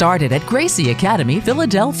 Get started at Gracie Academy,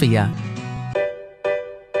 Philadelphia.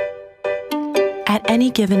 At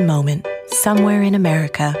any given moment, somewhere in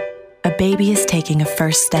America, a baby is taking a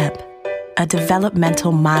first step, a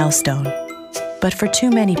developmental milestone. But for too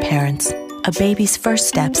many parents, a baby's first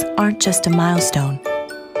steps aren't just a milestone,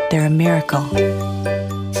 they're a miracle.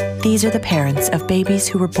 These are the parents of babies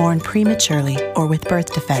who were born prematurely or with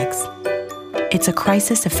birth defects. It's a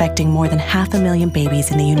crisis affecting more than 500,000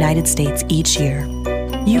 babies in the United States each year.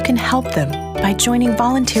 You can help them by joining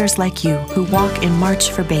volunteers like you who walk in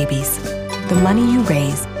March for Babies. The money you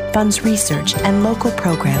raise funds research and local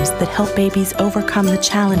programs that help babies overcome the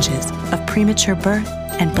challenges of premature birth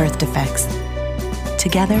and birth defects.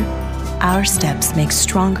 Together, our steps make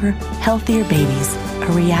stronger, healthier babies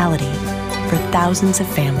a reality for thousands of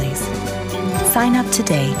families. Sign up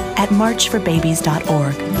today at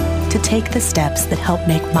marchforbabies.org to take the steps that help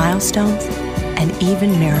make milestones and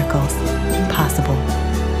even miracles possible.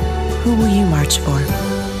 Who will you march for?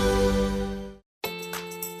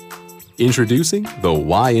 Introducing the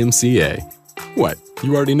YMCA. What,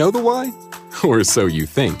 you already know the why? Or so you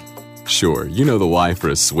think. Sure, you know the why for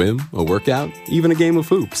a swim, a workout, even a game of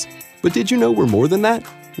hoops. But did you know we're more than that?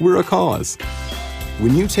 We're a cause.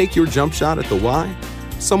 When you take your jump shot at the Y,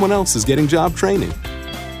 someone else is getting job training.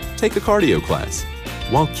 Take a cardio class,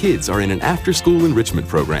 while kids are in an after-school enrichment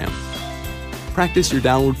program. Practice your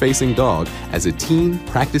downward-facing dog as a teen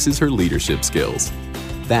practices her leadership skills.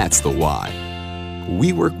 That's the why.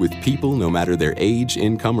 We work with people no matter their age,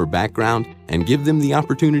 income, or background and give them the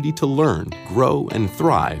opportunity to learn, grow, and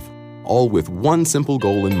thrive, all with one simple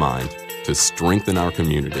goal in mind: to strengthen our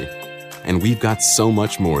community. And we've got so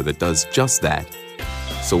much more that does just that.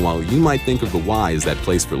 So while you might think of the Y as that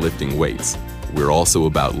place for lifting weights, we're also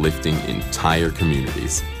about lifting entire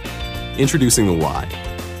communities. Introducing the Y.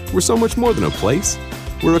 We're so much more than a place.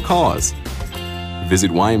 We're a cause.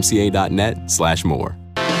 Visit ymca.net/more.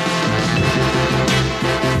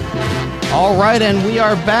 All right, and we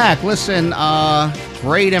are back. Listen,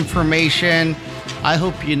 great information. I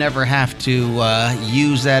hope you never have to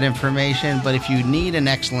use that information, but if you need an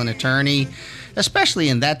excellent attorney, especially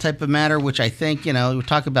in that type of matter, which I think, we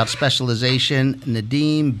talk about specialization.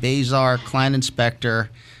 Nadeem Bazar, client inspector,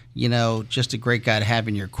 just a great guy to have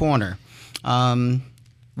in your corner.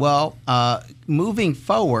 Moving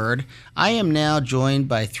forward, I am now joined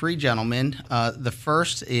by three gentlemen. The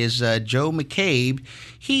first is Joe McCabe.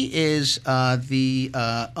 He is the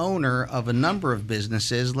owner of a number of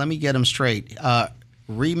businesses. Let me get them straight.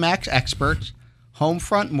 RE/MAX Experts,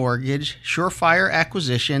 Homefront Mortgage, Surefire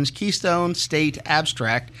Acquisitions, Keystone State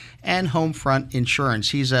Abstract, and Homefront Insurance.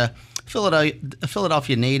 He's a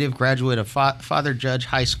Philadelphia native, graduate of Father Judge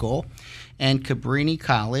High School and Cabrini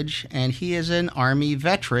College, and he is an Army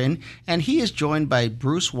veteran, and he is joined by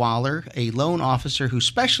Bruce Waller, a loan officer who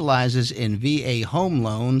specializes in VA home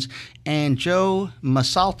loans, and Joe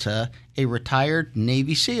Masalta, a retired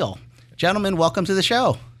Navy SEAL. Gentlemen, welcome to the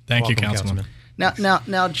show. Thank you, Councilman.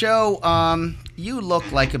 Now, Joe, you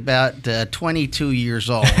look like about 22 years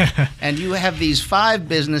old, and you have these 5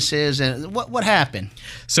 businesses. And what happened?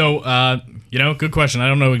 So, good question. I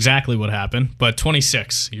don't know exactly what happened, but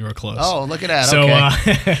 26. You were close. Oh, look at that. So,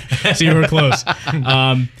 okay. So you were close.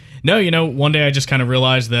 No, one day I just kind of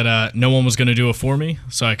realized that no one was going to do it for me,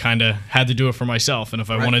 so I kind of had to do it for myself. And if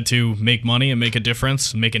I wanted to make money and make a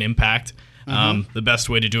difference, make an impact, the best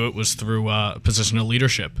way to do it was through a position of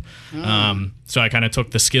leadership. So I kind of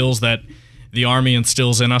took the skills that the Army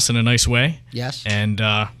instills in us in a nice way. Yes. And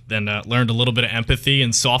then learned a little bit of empathy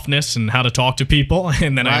and softness and how to talk to people,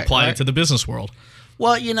 and then I applied it to the business world.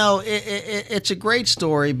 Well, it's a great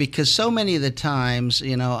story because so many of the times,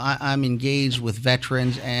 I'm engaged with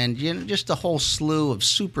veterans and just a whole slew of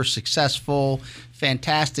super successful,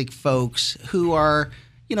 fantastic folks who are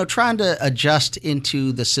trying to adjust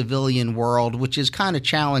into the civilian world, which is kind of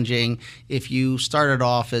challenging if you started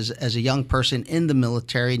off as a young person in the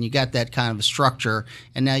military and you got that kind of a structure,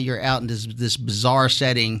 and now you're out in this bizarre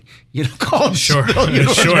setting, called civilian.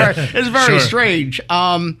 It's very strange.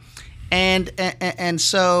 And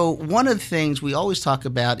so one of the things we always talk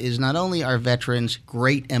about is not only are veterans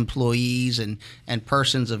great employees and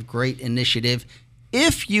persons of great initiative,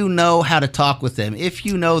 if you know how to talk with them, if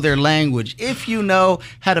you know their language, if you know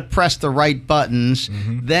how to press the right buttons,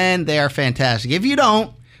 then they are fantastic. If you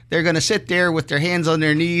don't, they're going to sit there with their hands on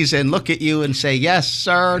their knees and look at you and say, yes,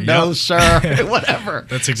 sir, no, sir, whatever.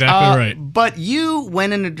 That's exactly right. But you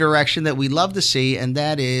went in a direction that we love to see, and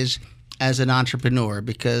that is as an entrepreneur,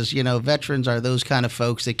 because, veterans are those kind of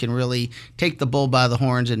folks that can really take the bull by the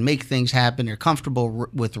horns and make things happen. They're comfortable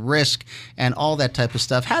with risk and all that type of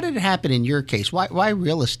stuff. How did it happen in your case? Why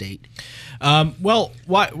real estate?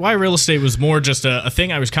 Why real estate was more just a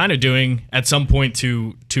thing I was kind of doing at some point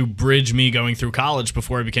to bridge me going through college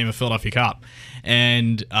before I became a Philadelphia cop.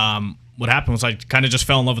 And what happened was I kind of just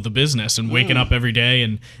fell in love with the business and waking up every day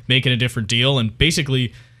and making a different deal, and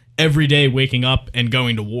basically every day waking up and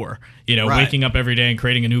going to war, waking up every day and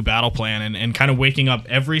creating a new battle plan, and kind of waking up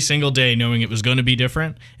every single day knowing it was going to be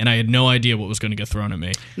different, and I had no idea what was going to get thrown at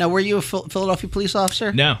me. Now, were you a Philadelphia police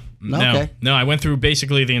officer? No. I went through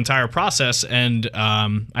basically the entire process, and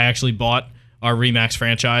I actually bought our RE/MAX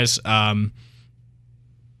franchise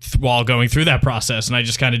while going through that process, and I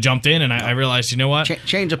just kind of jumped in, and I realized, you know what?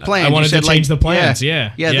 Change of plans. I wanted to change the plans.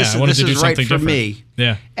 Yeah. This I wanted to do is something right for different. Me.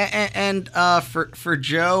 Yeah. And for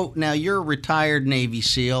Joe, now you're a retired Navy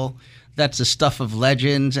SEAL. That's the stuff of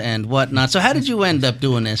legends and whatnot. So how did you end up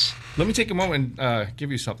doing this? Let me take a moment and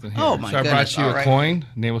give you something here. Oh, my goodness. I brought you a coin,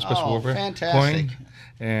 Naval Special Warfare fantastic. coin.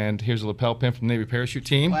 And here's a lapel pin from the Navy Parachute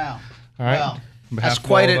Team. Wow. All right. Wow. That's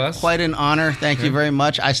quite an honor. Thank you very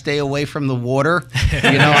much. I stay away from the water.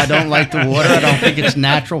 I don't like the water. I don't think it's a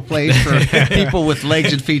natural place for people with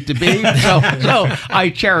legs and feet to be. So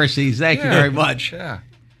I cherish these. Thank you very much. Yeah.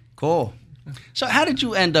 Cool. So how did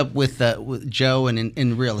you end up with Joe and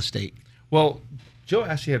in real estate? Well, Joe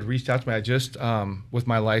actually had reached out to me. I just, with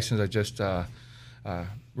my license, I just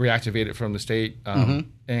reactivated from the state.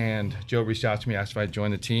 And Joe reached out to me, asked if I'd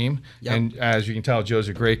join the team. Yep. And as you can tell, Joe's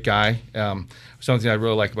a great guy. Something I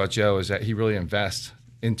really like about Joe is that he really invests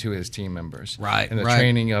into his team members. Right. And the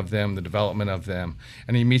training of them, the development of them.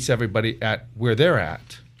 And he meets everybody at where they're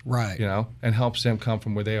at. Right. And helps them come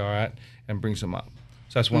from where they are at and brings them up.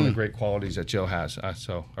 So that's one of the great qualities that Joe has.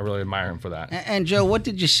 So I really admire him for that. And Joe, what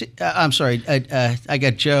did you see? I'm sorry, I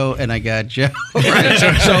got Joe and I got Joe. Right.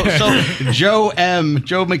 So Joe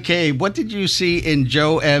McCabe. What did you see in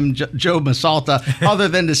Joe Masalta other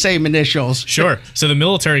than the same initials? Sure. So the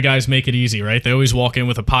military guys make it easy, right? They always walk in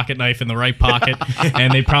with a pocket knife in the right pocket,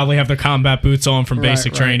 and they probably have their combat boots on from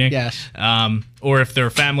basic training. Yes. Or if they're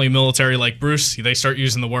family military like Bruce, they start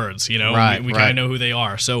using the words, we kind of know who they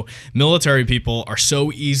are. So military people are so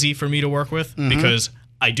easy for me to work with because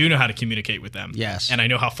I do know how to communicate with them. Yes. And I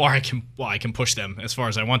know how far I can push them as far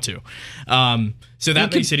as I want to. So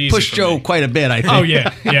that You makes can it easy push for Joe me. quite a bit, I think. Oh,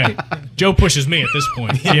 yeah. Joe pushes me at this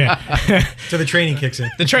point. Yeah. So the training kicks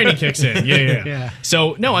in. The training kicks in. Yeah. Yeah.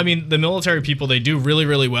 So, no, I mean, the military people, they do really,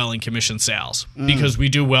 really well in commission sales because we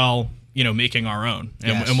do well, making our own.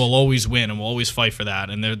 And we'll always win and we'll always fight for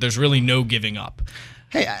that. And there's really no giving up.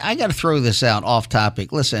 Hey, I got to throw this out off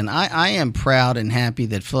topic. Listen, I am proud and happy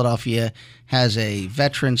that Philadelphia has a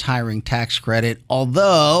veterans hiring tax credit,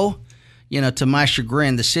 although, to my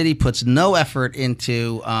chagrin, the city puts no effort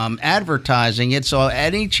into advertising it. So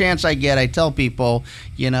any chance I get, I tell people,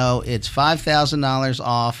 it's $5,000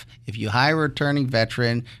 off. If you hire a returning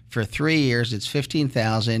veteran for 3 years, it's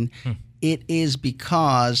 $15,000. It is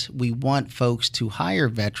because we want folks to hire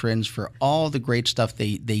veterans for all the great stuff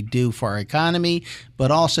they do for our economy,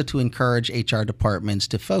 but also to encourage HR departments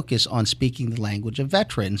to focus on speaking the language of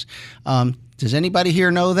veterans. Does anybody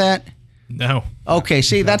here know that? No. Okay,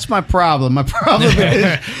 see, that's my problem. My problem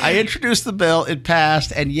is I introduced the bill, it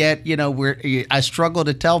passed, and yet, I struggle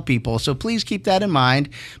to tell people. So please keep that in mind.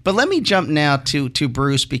 But let me jump now to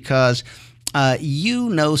Bruce, because you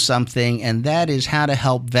know something, and that is how to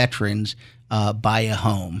help veterans buy a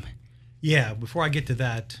home. Yeah, before I get to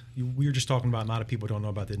that, we were just talking about a lot of people don't know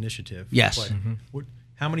about the initiative. Yes. But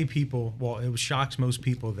how many people, well, it shocks most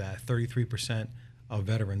people that 33% of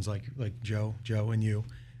veterans like Joe and you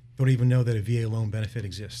don't even know that a VA loan benefit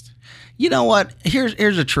exists. You know what? Here's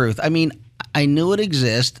the truth. I mean, I knew it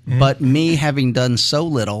exists, but me having done so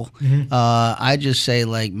little, I just say,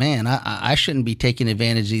 man, I shouldn't be taking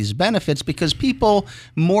advantage of these benefits, because people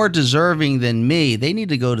more deserving than me, they need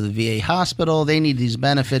to go to the VA hospital. They need these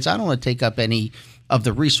benefits. I don't want to take up any of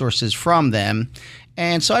the resources from them.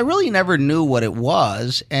 And so I really never knew what it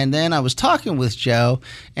was. And then I was talking with Joe,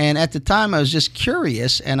 and at the time I was just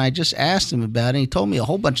curious, and I just asked him about it. And he told me a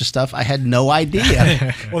whole bunch of stuff I had no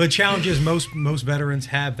idea. Well, the challenge is most veterans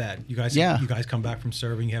have that. You guys come back from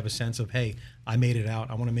serving, you have a sense of, hey, I made it out.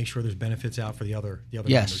 I want to make sure there's benefits out for the other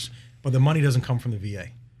members. But the money doesn't come from the VA.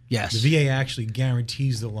 Yes. The VA actually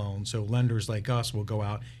guarantees the loan, so lenders like us will go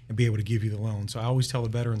out and be able to give you the loan. So I always tell the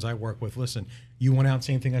veterans I work with, listen, you went out,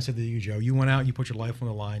 same thing I said to you, Joe. You went out, you put your life on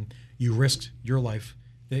the line, you risked your life,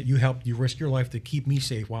 you risked your life to keep me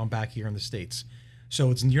safe while I'm back here in the States.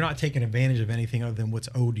 So you're not taking advantage of anything other than what's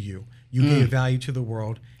owed to you. You gave value to the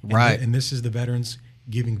world, and this is the veterans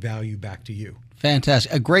giving value back to you.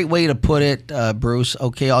 Fantastic. A great way to put it, Bruce.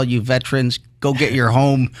 Okay, all you veterans, go get your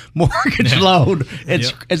home mortgage loan.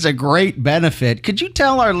 It's a great benefit. Could you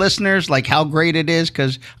tell our listeners how great it is?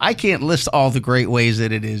 Because I can't list all the great ways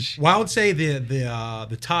that it is. Well, I would say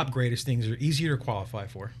the top greatest things are easier to qualify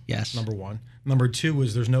for. Yes. Number one. Number two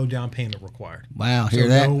is there's no down payment required. Wow, hear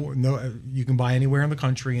that? No, you can buy anywhere in the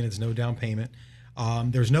country and it's no down payment.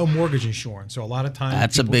 There's no mortgage insurance. So a lot of times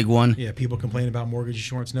that's a big one. Yeah, people complain about mortgage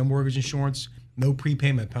insurance. No mortgage insurance. No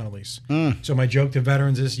prepayment penalties. So my joke to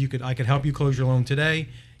veterans is I could help you close your loan today.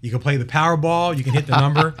 You can play the Powerball. You can hit the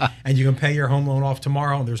number, and you can pay your home loan off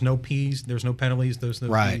tomorrow. And there's no fees. There's no penalties. There's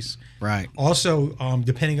no fees. Right. Also,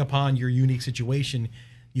 depending upon your unique situation,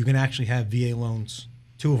 you can actually have VA loans,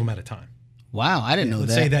 2 of them at a time. Wow, I didn't know that.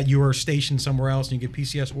 Let's say that you are stationed somewhere else and you get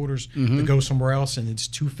PCS orders to go somewhere else, and it's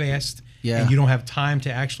too fast, and you don't have time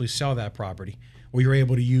to actually sell that property. Well, you're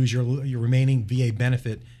able to use your remaining VA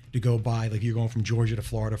benefit to go buy, like you're going from Georgia to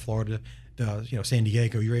Florida to San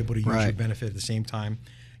Diego. You're able to use your benefit at the same time.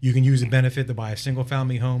 You can use a benefit to buy a single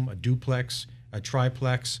family home, a duplex, a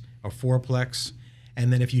triplex, a fourplex,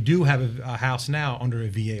 and then if you do have a house now under a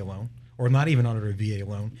VA loan, or not even under a VA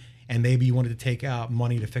loan, and maybe you wanted to take out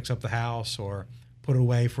money to fix up the house or put it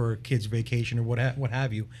away for a kid's vacation or what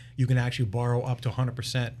have you, you can actually borrow up to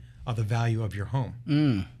 100% of the value of your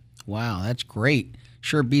home. Wow, that's great.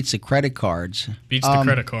 Sure beats the credit cards. Beats the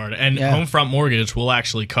credit card. And Homefront Mortgage will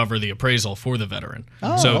actually cover the appraisal for the veteran.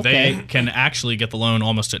 So they can actually get the loan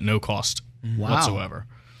almost at no cost whatsoever.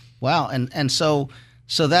 Wow. And so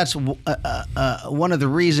that's one of the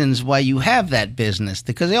reasons why you have that business,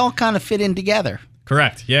 because they all kind of fit in together.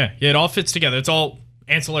 Correct. Yeah, it all fits together. It's all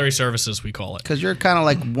ancillary services, we call it. Because you're kind of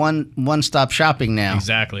like one-stop shopping now.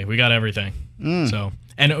 Exactly. We got everything. So...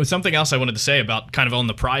 And it was something else I wanted to say about kind of on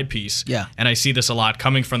the pride piece. Yeah. And I see this a lot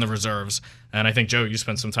coming from the reserves. and I think, Joe, you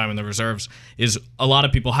spent some time in the reserves, is a lot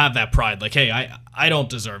of people have that pride. Like, hey, I don't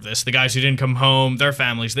deserve this. The guys who didn't come home, their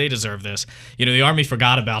families, they deserve this. You know, the Army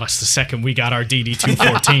forgot about us the second we got our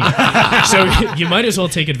DD-214. So you might as well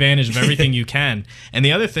take advantage of everything you can. And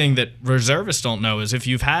the other thing that reservists don't know is if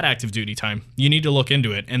you've had active duty time, you need to look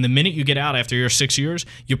into it. And the minute you get out after your 6 years,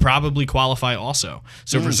 you probably qualify also.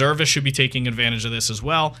 So reservists should be taking advantage of this as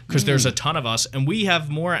well, because there's a ton of us, and we have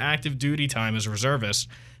more active duty time as reservists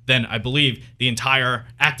than, I believe, the entire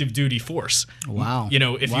active duty force. Wow. You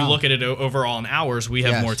know, if you look at it overall in hours, we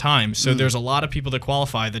have more time. So there's a lot of people that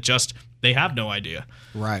qualify that just, they have no idea.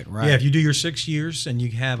 Right. Yeah, if you do your 6 years and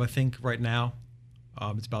you have, I think right now,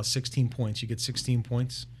 it's about 16 points. You get 16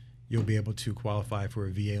 points, you'll be able to qualify for a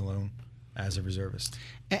VA loan as a reservist.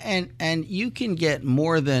 And you can get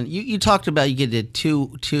more than you talked about. You could get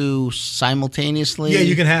two simultaneously. Yeah,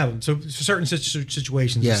 you can have them. So for certain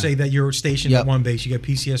situations, say that you're stationed at one base, you get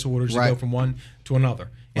PCS orders to go from one to another,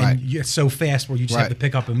 and it's so fast where you just have to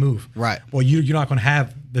pick up and move. Right. Well, you're not going to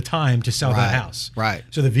have the time to sell that house. Right.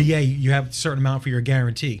 So the VA, you have a certain amount for your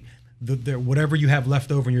guarantee. Whatever you have left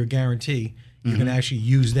over in your guarantee, you can actually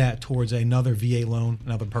use that towards another VA loan,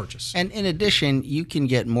 another purchase. And in addition, you can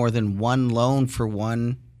get more than one loan for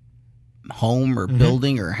one home or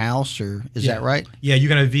building or house, or is that right? Yeah, you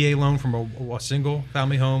can have a VA loan from a single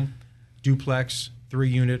family home, duplex,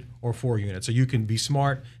 3-unit, or 4-unit. So you can be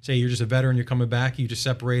smart. Say you're just a veteran, you're coming back, you just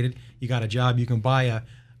separated, you got a job, you can buy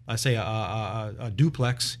a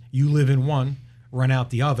duplex, you live in one, rent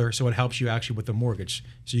out the other, so it helps you actually with the mortgage.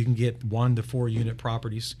 So you can get 1 to 4 unit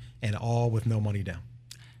properties, and all with no money down.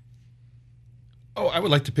 Oh, I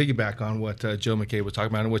would like to piggyback on what Joe McKay was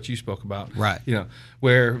talking about and what you spoke about. Right. You know,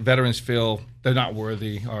 where veterans feel they're not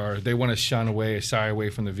worthy or they want to shun away, shy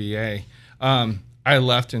away from the VA. I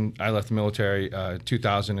left the military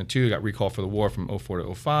 2002. Got recalled for the war from 04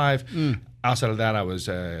 to 05. Outside of that, I was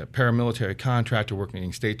a paramilitary contractor working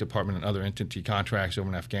in State Department and other entity contracts over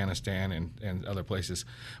in Afghanistan and other places.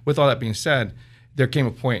 With all that being said, there came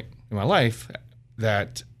a point in my life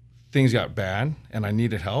that things got bad and I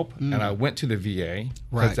needed help, and I went to the VA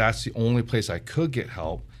because that's the only place I could get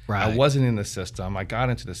help. I wasn't in the system. I got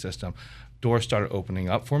into the system. Doors started opening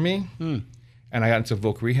up for me, and I got into the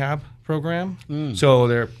voc rehab program. So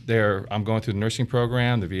I'm going through the nursing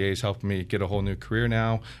program. The VA's helping me get a whole new career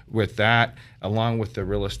now with that, along with the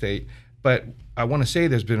real estate. But I want to say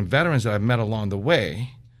there's been veterans that I've met along the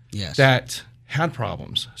way that had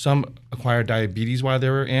problems. Some acquired diabetes while they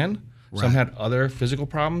were in. Some had other physical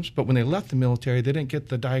problems, but when they left the military, they didn't get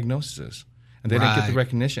the diagnoses and they didn't get the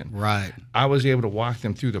recognition. Right. I was able to walk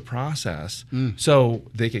them through the process so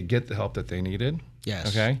they could get the help that they needed. Yes.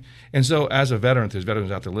 Okay. And so as a veteran, if there's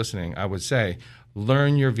veterans out there listening, I would say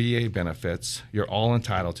learn your VA benefits. You're all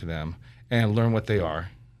entitled to them, and learn what they are.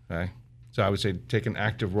 Okay. So I would say take an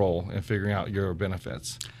active role in figuring out your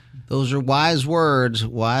benefits. Those are wise words,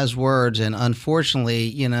 and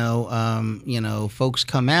unfortunately, folks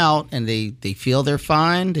come out and they feel they're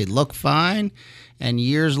fine, they look fine, and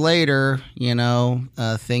years later,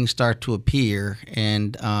 things start to appear,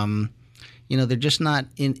 and they're just not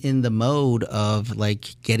in the mode of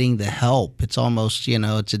like getting the help. It's almost,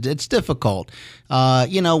 it's difficult.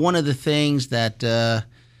 One of the things that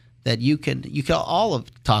you can all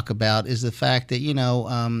talk about is the fact that,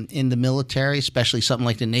 in the military, especially something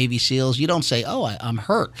like the Navy SEALs, you don't say, oh, I'm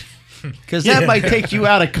hurt. Because that might take you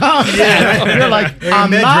out of combat. You're like,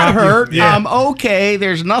 I'm not hurt. I'm okay.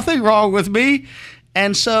 There's nothing wrong with me.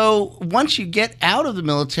 And so once you get out of the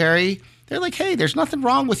military, they're like, hey, there's nothing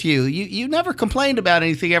wrong with you. You never complained about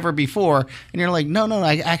anything ever before. And you're like, no,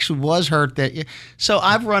 I actually was hurt. So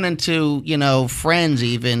I've run into, friends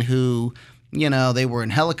even who, they were in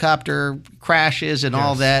helicopter crashes and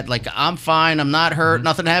all that. Like, I'm fine. I'm not hurt.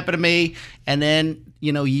 Nothing happened to me. And then,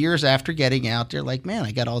 years after getting out, they're like, man,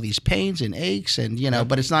 I got all these pains and aches and,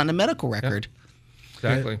 but it's not in the medical record.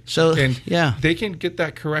 Exactly. So, they can get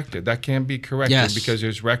that corrected. That can be corrected because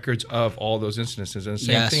there's records of all those incidences. And the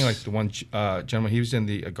same thing, like the one gentleman, he was in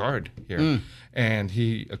the Guard here, and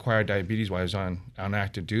he acquired diabetes while he was on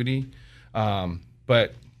active duty.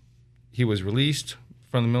 But he was released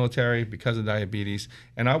from the military because of diabetes,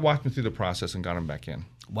 and I walked him through the process and got him back in.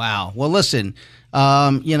 Wow. Well, listen,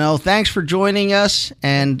 thanks for joining us.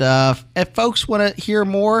 And if folks want to hear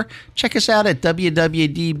more, check us out at www.dbam.com.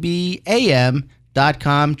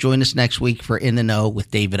 Join us next week for In the Know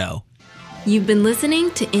with David O. You've been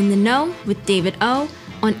listening to In the Know with David O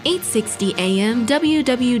on 860 AM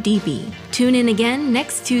WWDB. Tune in again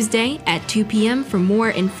next Tuesday at 2 p.m. for more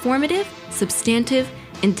informative, substantive,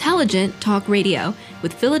 intelligent talk radio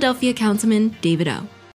with Philadelphia Councilman David O.